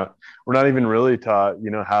people. We're not even really taught,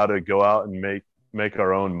 how to go out and make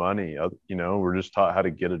our own money. We're just taught how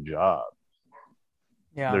to get a job.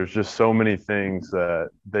 Yeah. There's just so many things that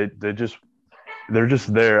they're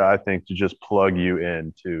just there, I think, to just plug you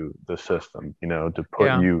into the system, to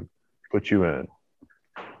put you in.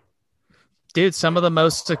 Dude, some of the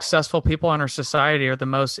most successful people in our society are the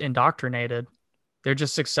most indoctrinated. They're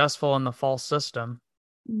just successful in the false system.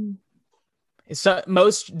 Mm. So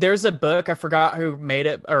there's a book, I forgot who made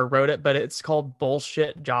it or wrote it, but it's called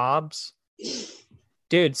Bullshit Jobs.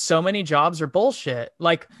 Dude, so many jobs are bullshit.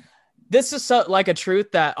 Like, this is like a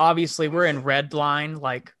truth that obviously we're in red line.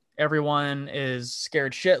 Like, everyone is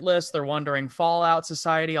scared shitless. They're wondering Fallout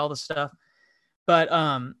society, all this stuff. But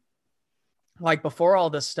like, before all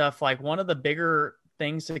this stuff, like, one of the bigger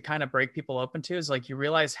things to kind of break people open to is, like, you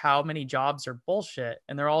realize how many jobs are bullshit,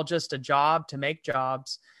 and they're all just a job to make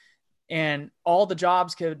jobs. And all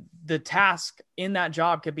the task in that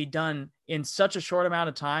job could be done in such a short amount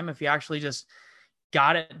of time if you actually just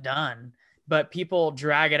got it done. But people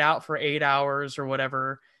drag it out for 8 hours or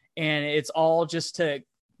whatever. And it's all just to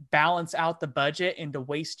balance out the budget and to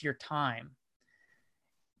waste your time.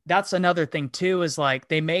 That's another thing too, is like,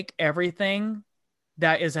 they make everything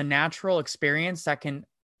that is a natural experience that can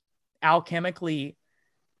alchemically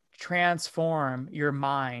transform your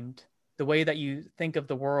mind, the way that you think of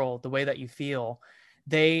the world, the way that you feel.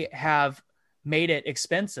 They have made it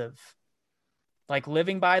expensive. Like,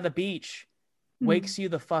 living by the beach wakes you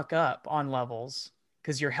the fuck up on levels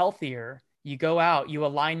because you're healthier. You go out, you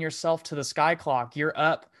align yourself to the sky clock. You're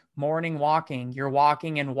up morning walking. You're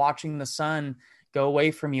walking and watching the sun go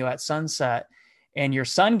away from you at sunset, and you're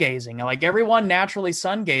sun gazing. Like, everyone naturally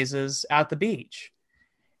sun gazes at the beach,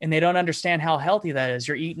 and they don't understand how healthy that is.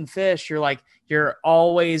 You're eating fish. You're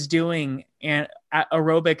always doing an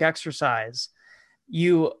aerobic exercise.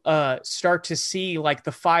 You start to see, like,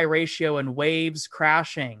 the phi ratio and waves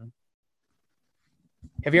crashing.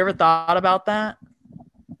 Have you ever thought about that?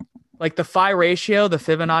 Like, the phi ratio, the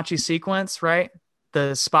Fibonacci sequence, right?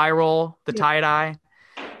 The spiral, the tie-dye,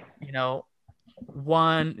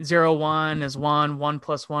 1, 0, 1 is 1, 1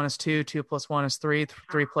 plus 1 is 2, 2 plus 1 is 3,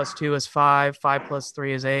 3 plus 2 is 5, 5 plus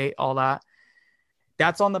 3 is 8, all that.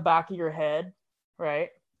 That's on the back of your head, right?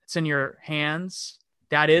 It's in your hands.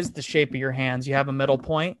 That is the shape of your hands. You have a middle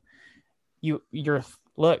point.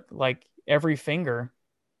 Look, like, every finger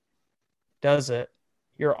does it.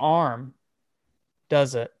 Your arm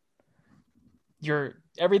does it.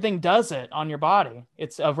 Everything does it on your body.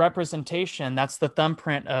 It's a representation. That's the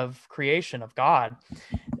thumbprint of creation of God.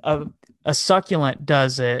 A succulent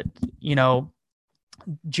does it.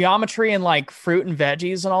 Geometry and, like, fruit and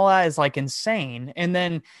veggies and all that is, like, insane. And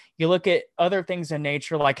then you look at other things in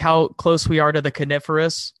nature, like how close we are to the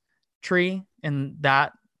coniferous tree and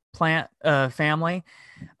that plant family.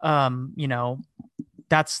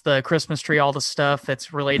 That's the Christmas tree, all the stuff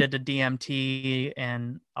that's related to DMT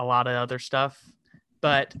and a lot of other stuff.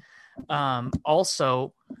 But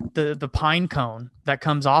also the pine cone that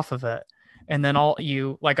comes off of it. And then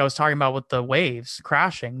like I was talking about with the waves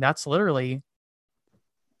crashing, that's literally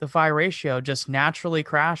the phi ratio just naturally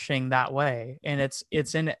crashing that way. And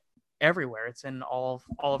it's in everywhere. It's in all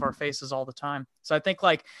of our faces all the time. So I think,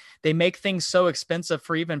 like, they make things so expensive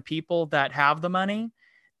for even people that have the money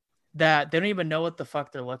that they don't even know what the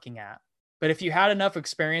fuck they're looking at. But if you had enough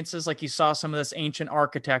experiences, like you saw some of this ancient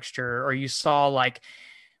architecture, or you saw, like,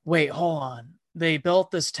 wait, hold on, they built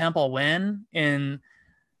this temple when in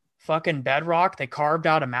fucking bedrock, they carved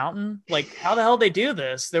out a mountain. Like, how the hell they do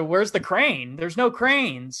this? Where's the crane? There's no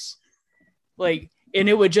cranes. Like, and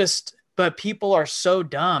it would just, but people are so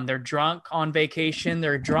dumb. They're drunk on vacation.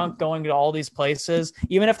 They're drunk going to all these places.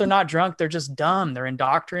 Even if they're not drunk, they're just dumb. They're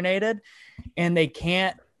indoctrinated, and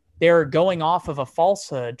they're going off of a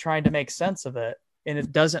falsehood, trying to make sense of it. And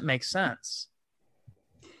it doesn't make sense.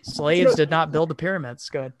 Slaves did not build the pyramids.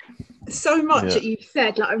 Go ahead. So much that you've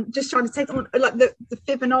said, like, I'm just trying to take on, like, the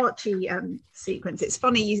Fibonacci sequence. It's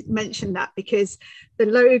funny you mentioned that, because the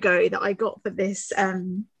logo that I got for this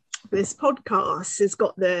podcast has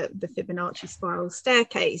got the Fibonacci spiral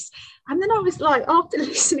staircase. And then I was like, after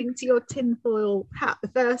listening to your tinfoil hat, the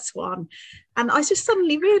first one, and I just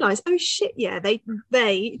suddenly realized, oh shit, yeah,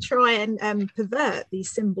 they try and pervert these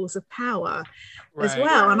symbols of power as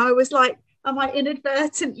well. And I was like, am I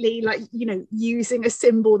inadvertently like, using a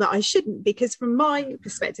symbol that I shouldn't? Because from my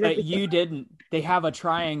perspective, But you didn't. They have a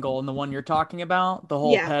triangle in the one you're talking about, the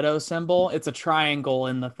whole yeah. pedo symbol. It's a triangle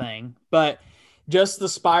in the thing. But just the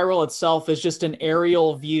spiral itself is just an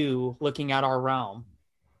aerial view looking at our realm.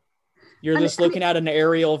 You're just looking at an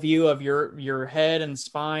aerial view of your head and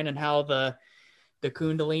spine and how the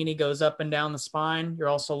kundalini goes up and down the spine. You're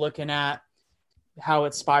also looking at how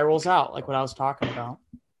it spirals out, like what I was talking about.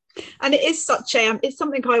 And it is such it's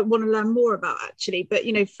something I want to learn more about, actually. But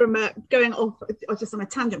from going off, I was just on a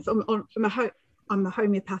tangent. I'm a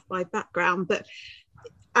homeopath by background, but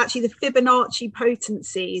actually the Fibonacci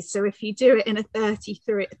potencies. So if you do it in a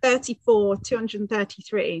 34,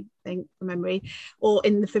 233, I think from memory, or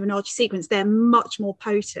in the Fibonacci sequence, they're much more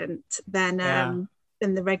potent than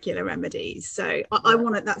the regular remedies. So I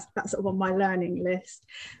want it. That's sort of on my learning list.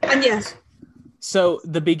 And yes. So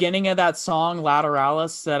the beginning of that song,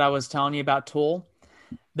 Lateralis, that I was telling you about, Tool,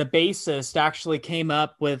 the bassist actually came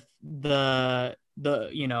up with the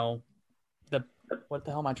what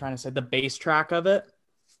the hell am I trying to say? The bass track of it.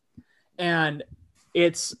 And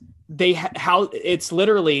it's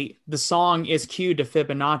literally, the song is cued to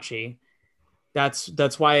Fibonacci.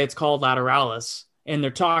 That's why it's called Lateralis. And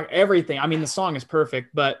they're everything. I mean, the song is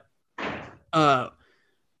perfect, but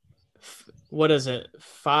what is it?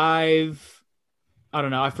 I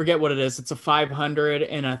don't know. I forget what it is. It's a 500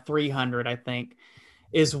 and a 300, I think,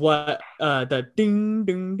 is what the ding,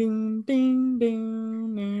 ding, ding, ding,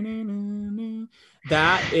 ding, ding, ding, ding.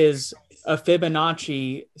 That is a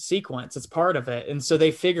Fibonacci sequence. It's part of it. And so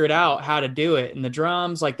they figured out how to do it. And the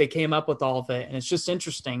drums, like, they came up with all of it. And it's just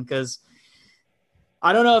interesting because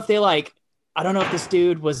I don't know if this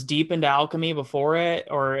dude was deep into alchemy before it,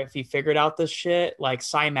 or if he figured out this shit like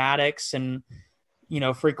cymatics and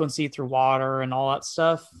frequency through water and all that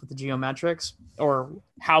stuff with the geometrics, or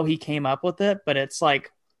how he came up with it. But it's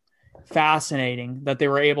like fascinating that they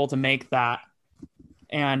were able to make that.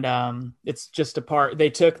 And it's just they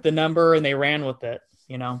took the number and they ran with it,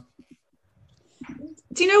 Do you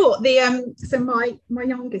know what so my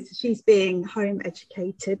youngest, she's being home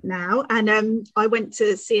educated now, and I went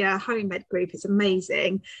to see a home ed group. It's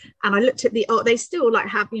amazing. And I looked at they still like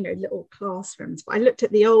have little classrooms, but I looked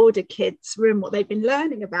at the older kids' room, what they've been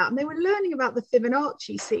learning about, and they were learning about the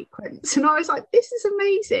Fibonacci sequence, and I was like, this is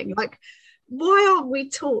amazing. Like, why aren't we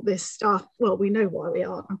taught this stuff? Well, we know why we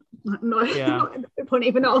aren't. No point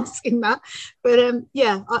even asking that. But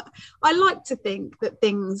I like to think that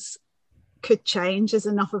things could change. There's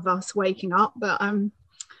enough of us waking up, but I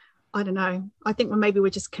don't know. I think maybe we're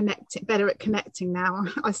just better at connecting now.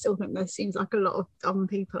 I still think there seems like a lot of dumb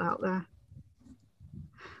people out there.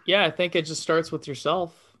 Yeah, I think it just starts with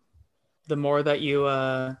yourself. The more that you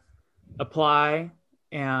apply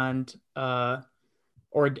and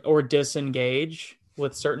or disengage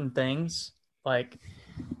with certain things, like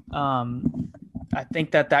I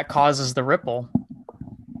think that causes the ripple.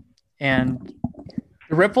 And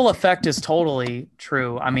the ripple effect is totally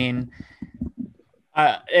true. I mean,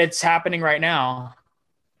 it's happening right now.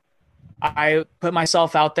 I put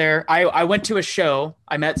myself out there. I went to a show.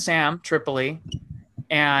 I met Sam Tripoli,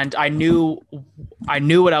 and I knew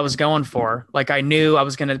what I was going for. Like, I knew I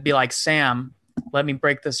was going to be like, Sam, let me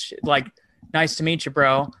break this. Like, nice to meet you,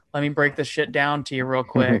 bro. Let me break this shit down to you real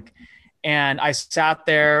quick. And I sat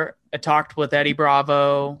there. I talked with Eddie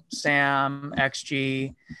Bravo, Sam,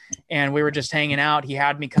 XG, and we were just hanging out. He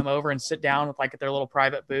had me come over and sit down with at their little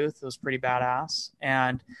private booth. It was pretty badass.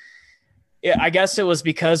 And I guess it was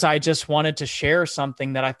because I just wanted to share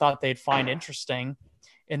something that I thought they'd find interesting,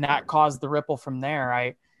 and that caused the ripple from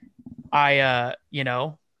there. I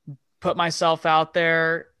put myself out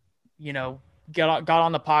there, got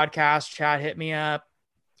on the podcast. Chad hit me up.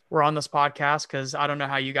 We're on this podcast because I don't know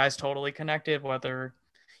how you guys totally connected, whether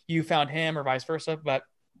you found him or vice versa, but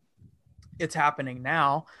it's happening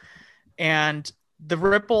now. And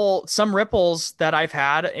some ripples that I've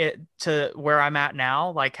had to where I'm at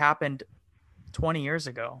now, happened 20 years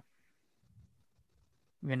ago,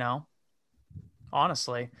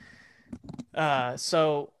 honestly.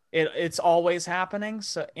 So it's always happening.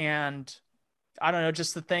 So, and I don't know,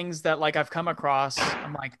 just the things that I've come across,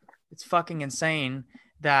 I'm like, it's fucking insane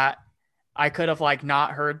that I could have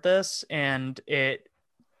not heard this, and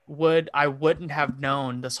I wouldn't have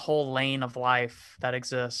known this whole lane of life that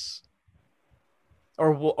exists,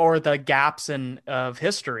 or the gaps of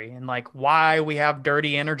history, and why we have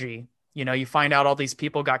dirty energy. You find out all these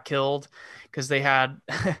people got killed because they had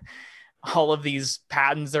all of these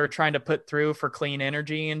patents they're trying to put through for clean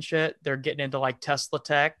energy and shit. They're getting into Tesla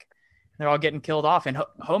tech. They're all getting killed off, and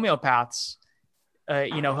homeopaths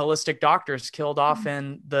holistic doctors killed off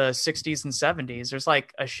in the 60s and 70s. There's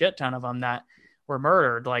like a shit ton of them that were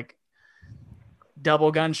murdered, like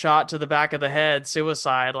double gunshot to the back of the head,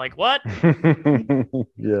 suicide. Like what? Yeah.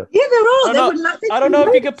 Yeah, there are. I don't know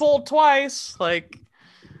if you could pull twice. Like,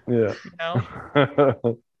 yeah.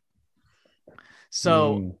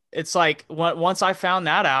 So it's like once I found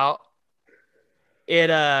that out,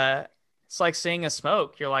 it's like seeing a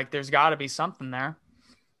smoke. You're like, there's got to be something there.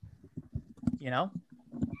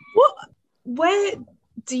 Where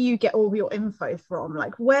do you get all your info from?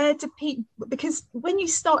 Like, where do people, because when you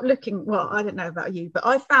start looking, well, I don't know about you, but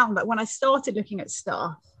I found that when I started looking at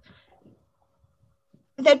stuff,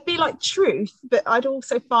 there'd be like truth, but I'd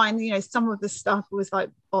also find, some of the stuff was like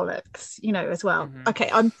bollocks, as well. Mm-hmm.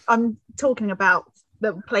 Okay, I'm talking about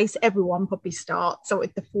the place everyone probably starts, so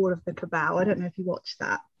with the fall of the cabal. I don't know if you watched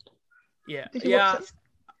that. Yeah. Yeah,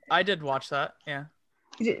 I did watch that.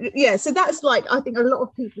 Yeah, so that's like, I think a lot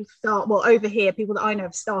of people start, well, over here, people that I know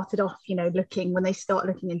have started off, looking, when they start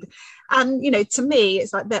looking into, and to me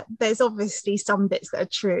it's like that there's obviously some bits that are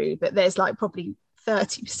true, but there's like probably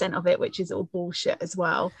 30% of it which is all bullshit as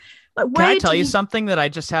well. Like, can I tell you something that I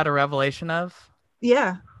just had a revelation of?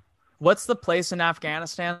 Yeah. What's the place in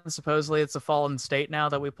Afghanistan? Supposedly it's a fallen state now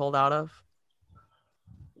that we pulled out of.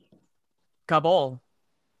 Kabul.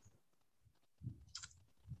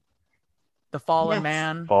 The fallen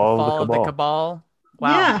man, fall of the cabal. Wow.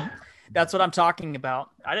 Yeah. That's what I'm talking about.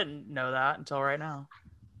 I didn't know that until right now.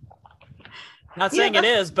 Not saying it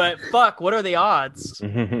is, but fuck, what are the odds?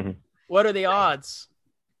 What are the odds?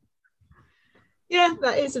 Yeah,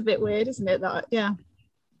 that is a bit weird, isn't it? Yeah.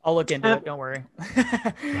 I'll look into it. Don't worry.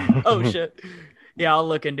 Oh, shit. Yeah, I'll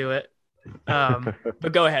look into it.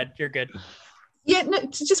 But go ahead. You're good. Yeah, no,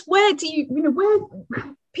 just where do where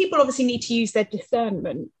people obviously need to use their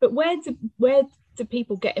discernment, but where do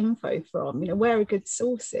people get info from? Where are good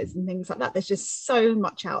sources and things like that? There's just so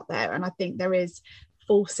much out there, and I think there is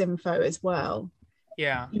false info as well.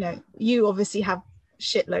 Yeah. You obviously have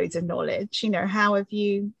shitloads of knowledge. How have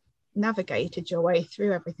you navigated your way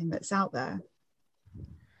through everything that's out there?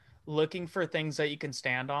 Looking for things that you can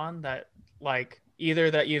stand on, that like either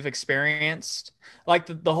that you've experienced, like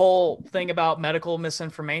the whole thing about medical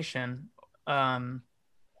misinformation,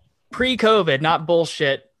 pre-COVID, not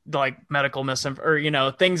bullshit like medical misinformation,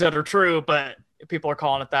 or things that are true but people are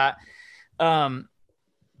calling it that.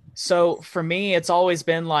 So for me, it's always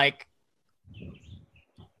been like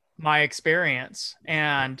my experience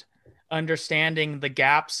and understanding the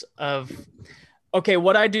gaps of, okay,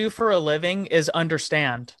 what I do for a living is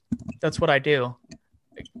understand. That's what I do,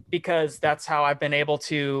 because that's how I've been able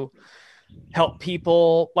to help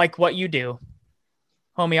people, like what you do.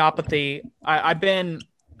 Homeopathy. I've been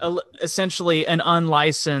essentially an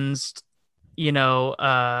unlicensed,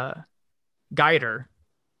 guider.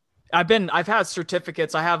 I've had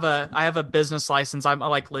certificates. I have a business license. I'm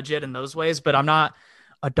like legit in those ways, but I'm not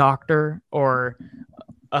a doctor or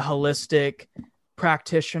a holistic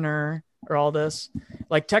practitioner or all this.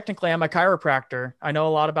 Like, technically I'm a chiropractor. I know a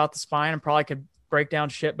lot about the spine and probably could break down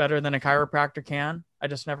shit better than a chiropractor can. I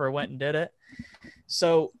just never went and did it.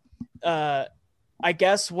 So, I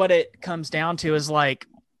guess what it comes down to is like,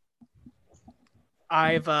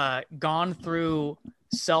 I've gone through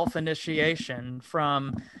self-initiation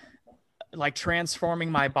from like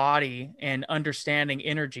transforming my body and understanding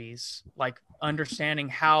energies, like understanding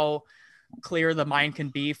how clear the mind can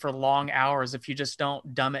be for long hours if you just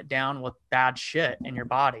don't dumb it down with bad shit in your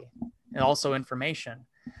body, and also information.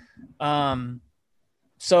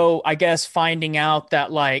 So I guess finding out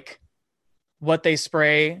that like what they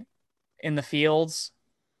spray in the fields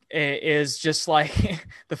is just like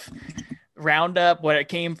the Roundup, what it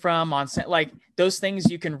came from, on like those things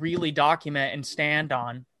you can really document and stand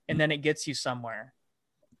on, and then it gets you somewhere.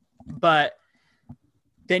 But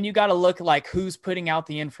then you got to look like who's putting out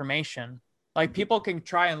the information. Like, people can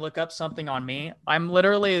try and look up something on me. I'm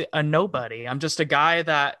literally a nobody. I'm just a guy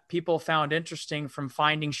that people found interesting from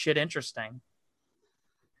finding shit interesting.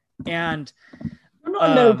 And I'm not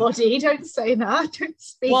a nobody. Don't say that. Don't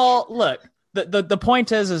speak. Well, look, the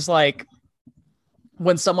point is like,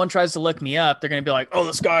 when someone tries to look me up, they're going to be like, oh,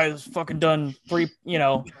 this guy has fucking done 6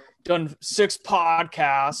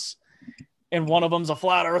 podcasts, and one of them's a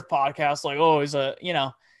flat earth podcast. Like, oh, he's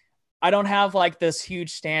I don't have like this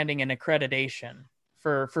huge standing and accreditation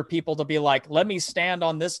for people to be like, let me stand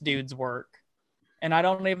on this dude's work. And I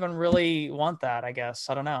don't even really want that, I guess.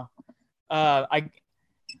 I don't know.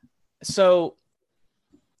 So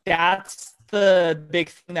that's the big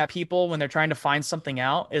thing that people, when they're trying to find something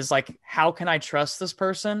out, is like, how can I trust this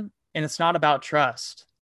person? And it's not about trust.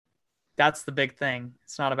 That's the big thing.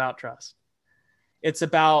 It's not about trust. It's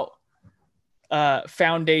about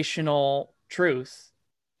foundational truth.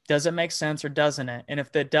 Does it make sense or doesn't it? And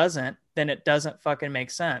if it doesn't, then it doesn't fucking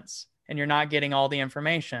make sense. And you're not getting all the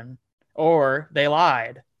information. Or they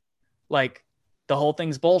lied. Like the whole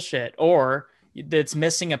thing's bullshit. Or it's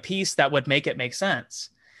missing a piece that would make it make sense.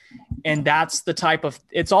 And that's the type of,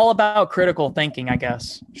 it's all about critical thinking, I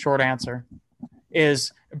guess. Short answer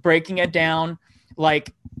is breaking it down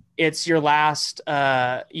like it's your last,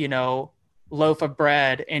 loaf of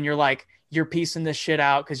bread. And you're like, you're piecing this shit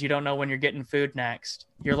out because you don't know when you're getting food next.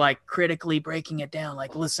 You're like critically breaking it down.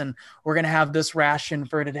 Like, listen, we're going to have this ration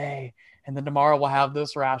for today. And then tomorrow we'll have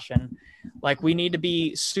this ration. Like, we need to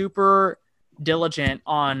be super diligent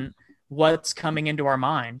on what's coming into our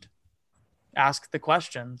mind. Ask the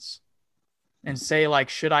questions and say, like,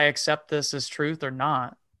 should I accept this as truth or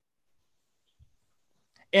not?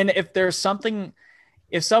 And if there's something,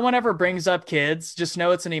 if someone ever brings up kids, just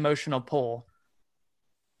know it's an emotional pull.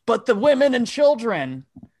 But the women and children,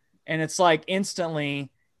 and it's like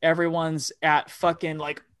instantly everyone's at fucking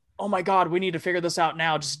like, oh my God, we need to figure this out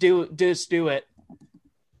now. Just do it.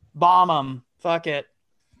 Bomb them. Fuck it.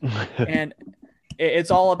 And it's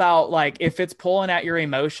all about like, if it's pulling at your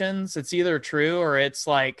emotions, it's either true or it's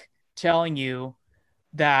like telling you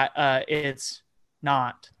that it's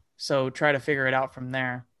not. So try to figure it out from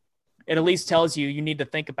there. It at least tells you need to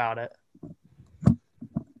think about it.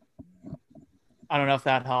 I don't know if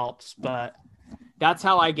that helps, but that's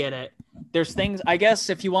how I get it. There's things, I guess,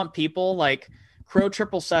 if you want people like Crow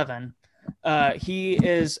 777,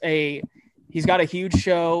 he's got a huge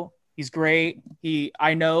show. He's great.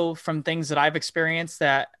 I know from things that I've experienced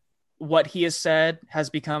that what he has said has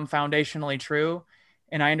become foundationally true.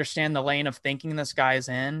 And I understand the lane of thinking this guy's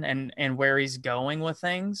in and where he's going with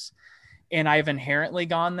things. And I've inherently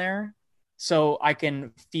gone there. So I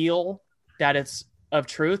can feel that it's of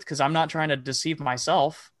truth because I'm not trying to deceive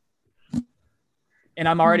myself. And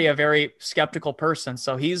I'm already a very skeptical person.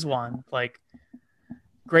 So he's one. Like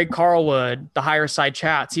Greg Carlwood, the Higher Side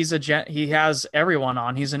Chats. He has everyone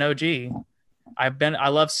on. He's an OG. I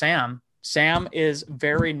love Sam. Sam is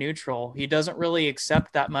very neutral. He doesn't really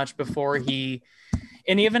accept that much before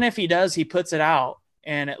and even if he does, he puts it out.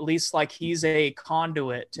 And at least like he's a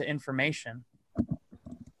conduit to information.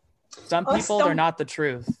 Some people, they're not the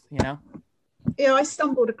truth, you know? Yeah, I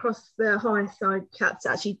stumbled across the Higher Side Chats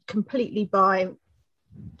actually completely by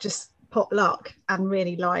just pot luck and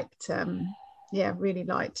really liked some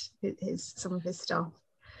of his stuff.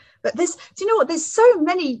 But do you know what? There's so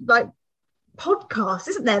many like podcasts,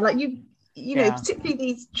 isn't there? Like you know, particularly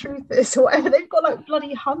these truthers or whatever, they've got like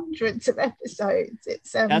bloody hundreds of episodes.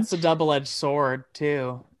 It's that's a double-edged sword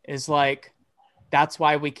too. Is like that's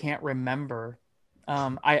why we can't remember.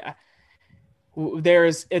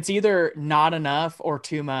 It's either not enough or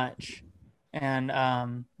too much.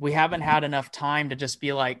 And we haven't had enough time to just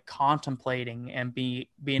be like contemplating and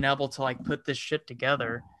being able to like put this shit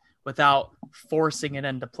together without forcing it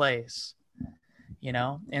into place, you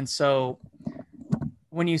know? And so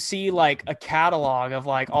when you see like a catalog of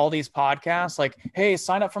like all these podcasts, like, hey,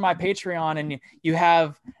 sign up for my Patreon and you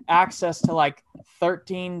have access to like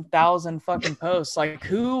 13,000 fucking posts. Like,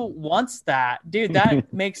 who wants that? Dude,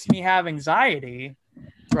 that makes me have anxiety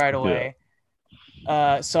right away.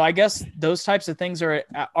 Yeah. So I guess those types of things are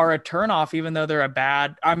a turnoff, even though they're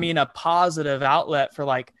a positive outlet for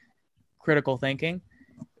like critical thinking,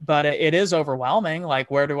 but it is overwhelming.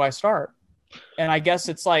 Like, where do I start? And I guess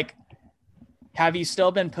it's like, have you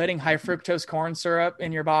still been putting high fructose corn syrup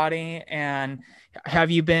in your body? And have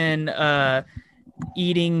you been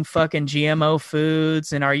eating fucking GMO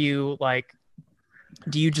foods? And are you like,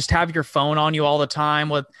 do you just have your phone on you all the time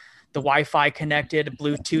with the Wi-Fi connected,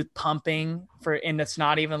 Bluetooth pumping and it's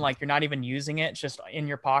not even like, you're not even using it, just in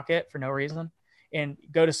your pocket for no reason, and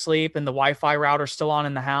go to sleep and the Wi-Fi router's still on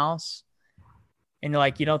in the house. And you're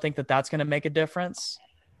like, you don't think that that's going to make a difference?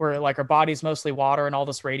 Where like our body's mostly water and all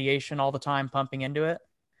this radiation all the time pumping into it.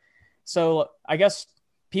 So I guess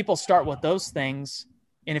people start with those things.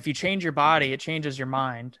 And if you change your body, it changes your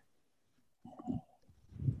mind.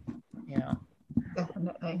 Yeah.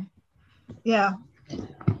 Definitely. Yeah.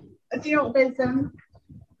 Do you know what,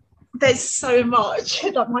 there's so much,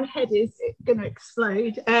 like my head is gonna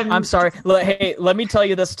explode. I'm sorry. Hey, let me tell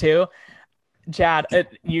you this too, Chad,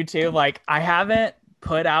 you too. Like, I haven't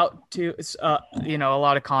put out a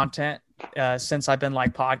lot of content since I've been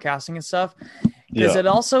like podcasting and stuff, because it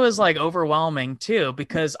also is like overwhelming too,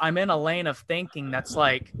 because I'm in a lane of thinking that's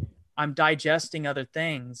like I'm digesting other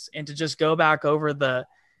things, and to just go back over the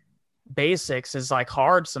basics is like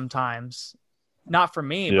hard sometimes. not for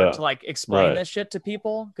me, Yeah. but to like explain Right. this shit to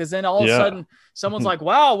people. Because then all of a Yeah. sudden someone's like,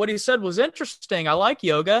 wow, what he said was interesting. I like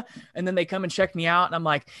yoga. And then they come and check me out. And I'm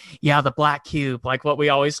like, yeah, the black cube, like what we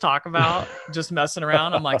always talk about, just messing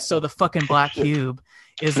around. I'm like, so the fucking black cube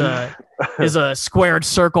is a squared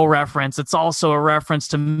circle reference. It's also a reference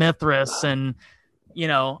to Mithras and, you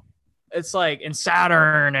know, it's like in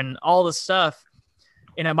Saturn and all this stuff.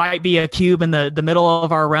 And it might be a cube in the middle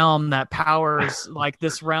of our realm that powers like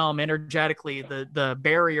this realm energetically, the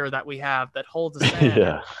barrier that we have that holds us in.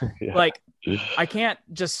 Yeah. Yeah. Like I can't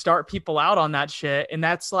just start people out on that shit. And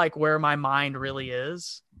that's like where my mind really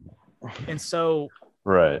is. And so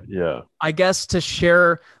Right. Yeah. I guess to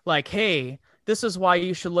share like, hey, this is why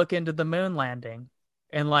you should look into the moon landing.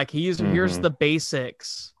 And like here's the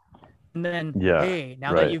basics. And then hey,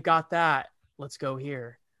 now that you've got that, let's go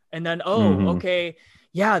here. And then okay,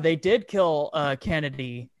 yeah, they did kill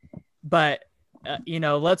Kennedy, but you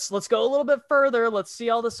know, let's go a little bit further. Let's see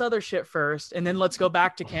all this other shit first, and then let's go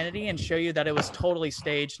back to Kennedy and show you that it was totally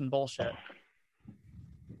staged and bullshit.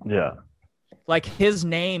 Yeah. Like his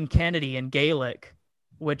name Kennedy in Gaelic,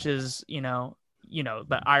 which is you know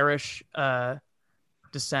the Irish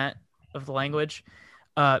descent of the language,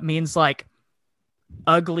 means like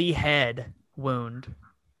ugly head wound.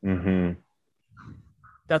 Mm-hmm.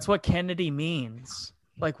 That's what Kennedy means.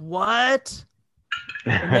 Like what?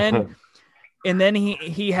 And then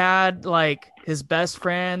he had like his best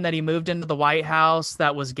friend that he moved into the White House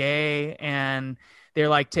that was gay, and they're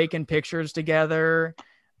like taking pictures together.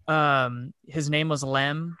 His name was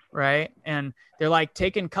Lem, right? And they're like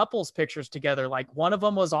taking couples pictures together. Like one of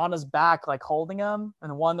them was on his back, like holding him,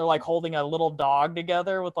 and one they're like holding a little dog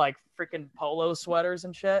together with like freaking polo sweaters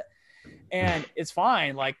and shit. And it's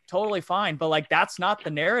fine, like totally fine. But like, that's not the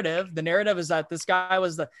narrative. The narrative is that this guy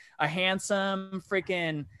was a handsome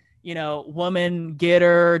freaking, you know, woman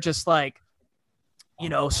getter, just like, you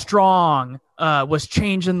know, strong, was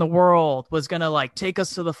changing the world, was going to like take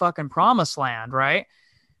us to the fucking promised land. Right.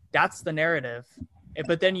 That's the narrative.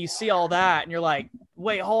 But then you see all that and you're like,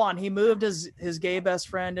 wait, hold on. He moved his gay best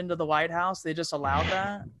friend into the White House. They just allowed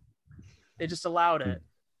that. They just allowed it.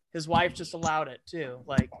 His wife just allowed it too.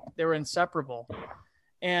 Like they were inseparable.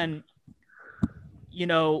 And, you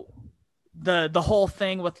know, the whole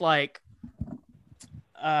thing with like,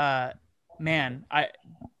 that's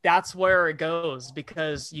where it goes,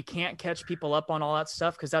 because you can't catch people up on all that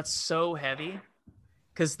stuff. Cause that's so heavy.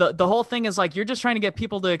 Cause the whole thing is like, you're just trying to get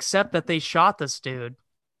people to accept that they shot this dude.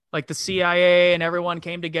 Like the CIA and everyone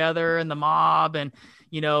came together and the mob, and,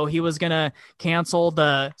 you know, he was going to cancel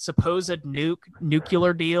the supposed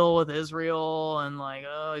nuclear deal with Israel. And like,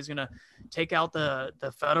 oh, he's going to take out the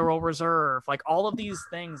Federal Reserve, like all of these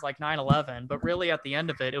things like 9/11. But really at the end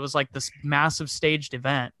of it, it was like this massive staged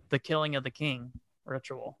event, the killing of the king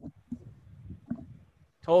ritual.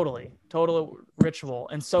 Total ritual.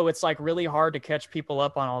 And so it's like really hard to catch people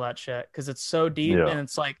up on all that shit because it's so deep. And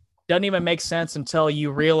it's like, doesn't even make sense until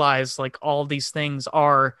you realize like all these things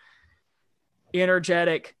are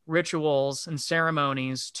energetic rituals and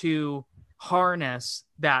ceremonies to harness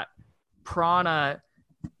that prana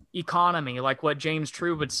economy, like what James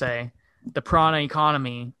True would say, the prana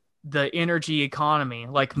economy, the energy economy.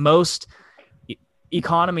 Like most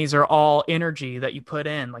economies are all energy that you put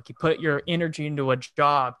in. Like you put your energy into a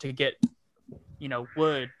job to get, you know,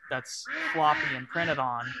 wood that's floppy and printed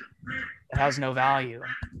on. It has no value.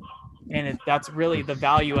 And that's really the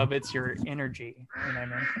value of it's your energy. You know what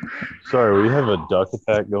I mean? Sorry, we have a duck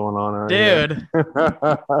attack going on right Dude.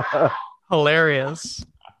 Here. Hilarious.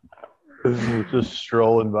 Just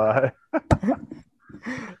strolling by.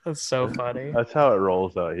 That's so funny. That's how it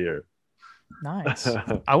rolls out here. Nice.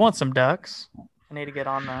 I want some ducks. I need to get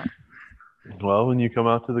on that. Well, when you come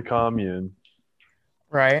out to the commune,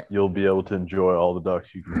 right, you'll be able to enjoy all the ducks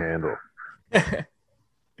you can handle.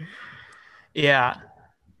 Yeah.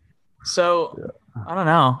 So, yeah. I don't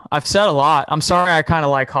know. I've said a lot. I'm sorry I kind of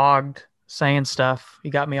like hogged saying stuff. You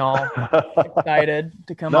got me all excited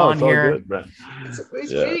to come on here. Good,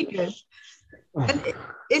 it's really good. And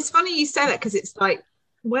it's funny you say that, because it's like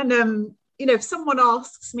when you know, if someone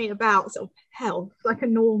asks me about sort of health, like a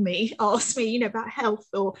normie asks me, you know, about health,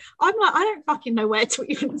 or I'm like, I don't fucking know where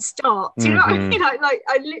to even start. Do you know what I mean? Like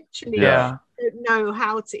I literally don't know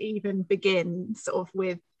how to even begin sort of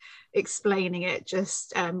with explaining it.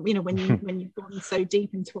 Just you know, when you've gone so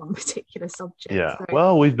deep into one particular subject. Yeah. So,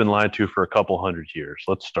 well, we've been lied to for a couple hundred years.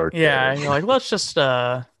 Let's start there. Yeah. You're like, let's just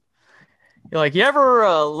you're like, you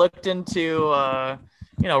ever looked into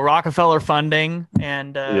you know, Rockefeller funding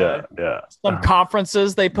and some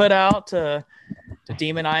conferences they put out to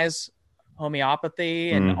demonize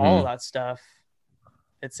homeopathy and all of that stuff?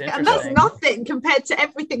 It's and interesting. that's nothing compared to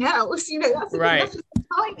everything else. That's Right. That's just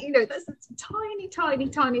tiny. That's a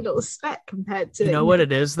tiny little speck compared to. You know what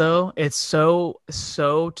it is though? It's so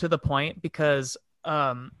to the point because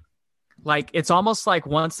like it's almost like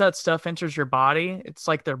once that stuff enters your body, it's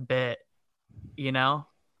like they're bit,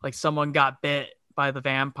 like someone got bit by the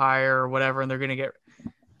vampire or whatever, and they're gonna get,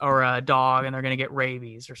 or a dog, and they're gonna get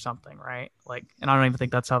rabies or something, right? Like, and I don't even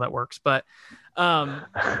think that's how that works, but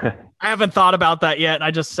I haven't thought about that yet.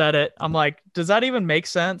 I just said it. I'm like, does that even make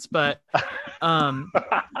sense? But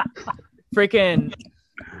freaking,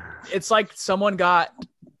 it's like someone got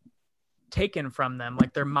taken from them,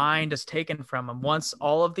 like their mind is taken from them once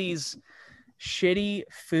all of these shitty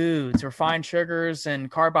foods, refined sugars and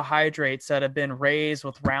carbohydrates that have been raised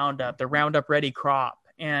with Roundup, the Roundup Ready crop,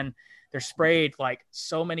 and they're sprayed like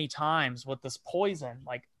so many times with this poison,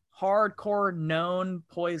 like hardcore known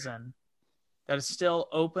poison, that is still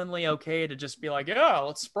openly okay to just be like, yeah,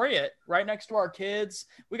 let's spray it right next to our kids.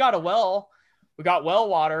 We got well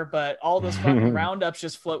water, but all this fucking Roundup's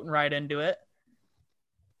just floating right into it.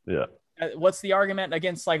 Yeah. What's the argument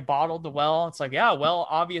against like bottled to well? It's like, yeah, well,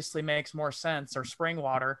 obviously makes more sense, or spring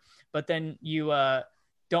water, but then you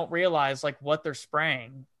don't realize like what they're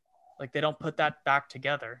spraying. Like they don't put that back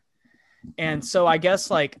together. And so I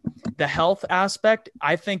guess like the health aspect,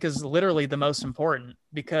 I think, is literally the most important,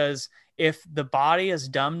 because if the body is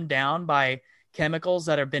dumbed down by chemicals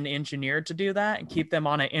that have been engineered to do that and keep them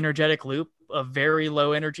on an energetic loop of very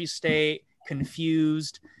low energy state,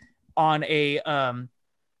 confused, on a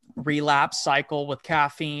relapse cycle with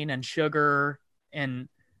caffeine and sugar, and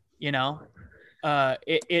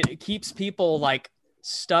it keeps people like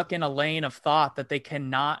stuck in a lane of thought that they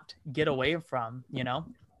cannot get away from. No.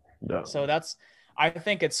 So I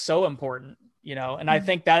think it's so important, and I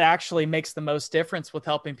think that actually makes the most difference with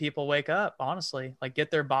helping people wake up, honestly, like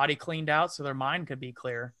get their body cleaned out so their mind could be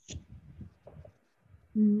clear.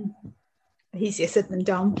 Easier said than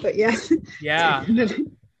done, but yeah. Yeah.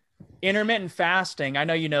 Intermittent fasting, I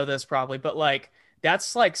know you know this probably, but like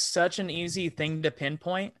that's like such an easy thing to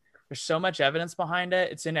pinpoint. There's so much evidence behind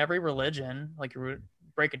it. It's in every religion. Like you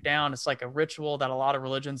break it down, it's like a ritual that a lot of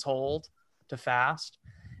religions hold to fast.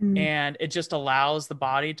 And it just allows the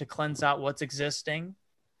body to cleanse out what's existing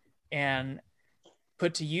and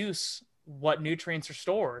put to use what nutrients are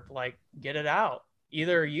stored. Like get it out,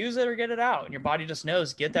 either use it or get it out, and your body just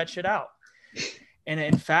knows, get that shit out. And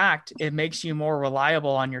in fact, it makes you more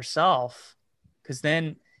reliable on yourself, because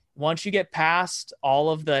then once you get past all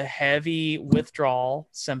of the heavy withdrawal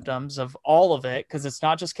symptoms of all of it, because it's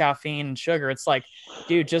not just caffeine and sugar, it's like,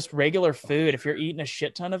 dude, just regular food. If you're eating a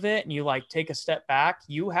shit ton of it and you like take a step back,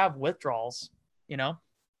 you have withdrawals,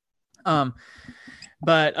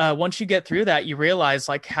 but once you get through that, you realize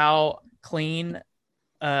like how clean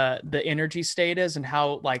the energy state is, and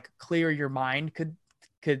how like clear your mind could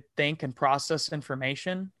think and process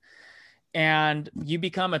information, and you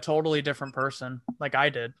become a totally different person, like I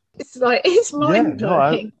did. It's mind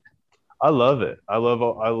blowing. I love it. I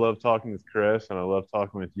love talking with Chris, and I love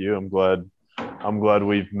talking with you. I'm glad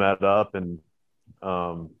we've met up and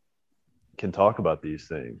can talk about these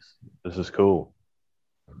things. This is cool.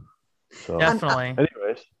 So definitely.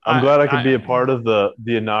 Anyways, I'm glad I could be a part of the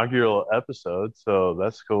inaugural episode. So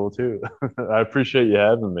that's cool too. I appreciate you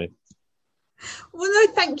having me. Well,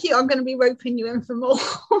 no, thank you. I'm going to be roping you in for more.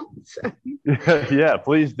 So. Yeah,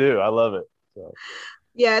 please do. I love it. So.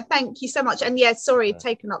 Yeah, thank you so much. And yeah, sorry,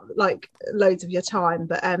 taking up like loads of your time,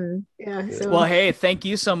 but yeah. So. Well, hey, thank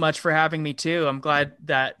you so much for having me too. I'm glad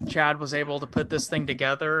that Chad was able to put this thing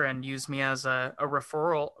together and use me as a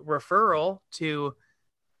referral to,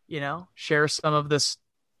 share some of this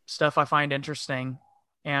stuff I find interesting.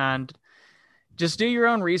 And just do your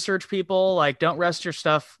own research, people. Like, don't rest your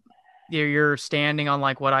stuff. You're standing on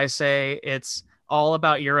like what I say. It's all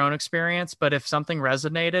about your own experience, but if something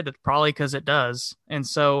resonated, it's probably because it does. And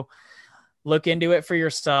so look into it for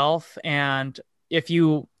yourself. And if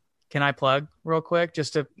you, can I plug real quick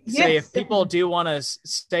just to say, if people do want to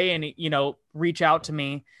stay and, reach out to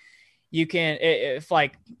me, you can, if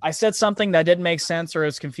like I said something that didn't make sense or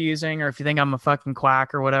is confusing, or if you think I'm a fucking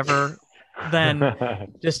quack or whatever, then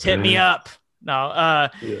just hit me up. No,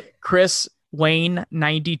 Chris Wayne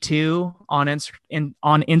 92 on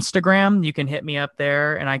Instagram. You can hit me up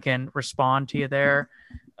there and I can respond to you there.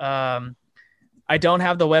 I don't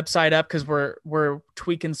have the website up because we're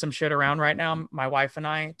tweaking some shit around right now, my wife and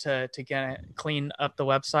I, to get clean up the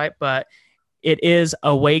website, but it is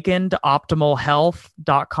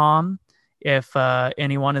awakenedoptimalhealth.com. If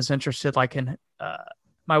anyone is interested, like in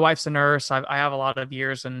my wife's a nurse. I have a lot of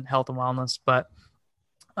years in health and wellness, but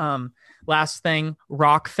Last thing,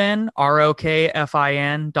 Rockfin,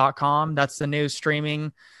 ROKFIN.com. That's the new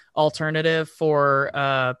streaming alternative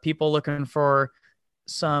for people looking for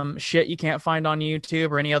some shit you can't find on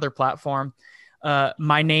YouTube or any other platform.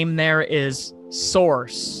 My name there is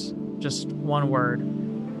Source, just one word,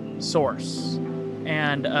 Source.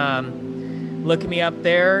 And look me up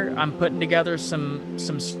there. I'm putting together some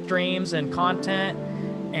streams and content,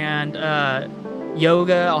 and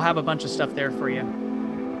yoga. I'll have a bunch of stuff there for you.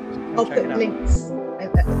 I'll put links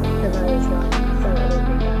below as well.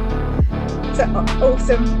 So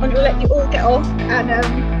awesome. I'm going to let you all get off, and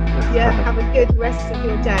have a good rest of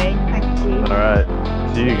your day. Thank you. All right.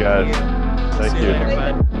 See you guys. Thank you. See you later,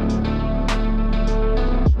 bud.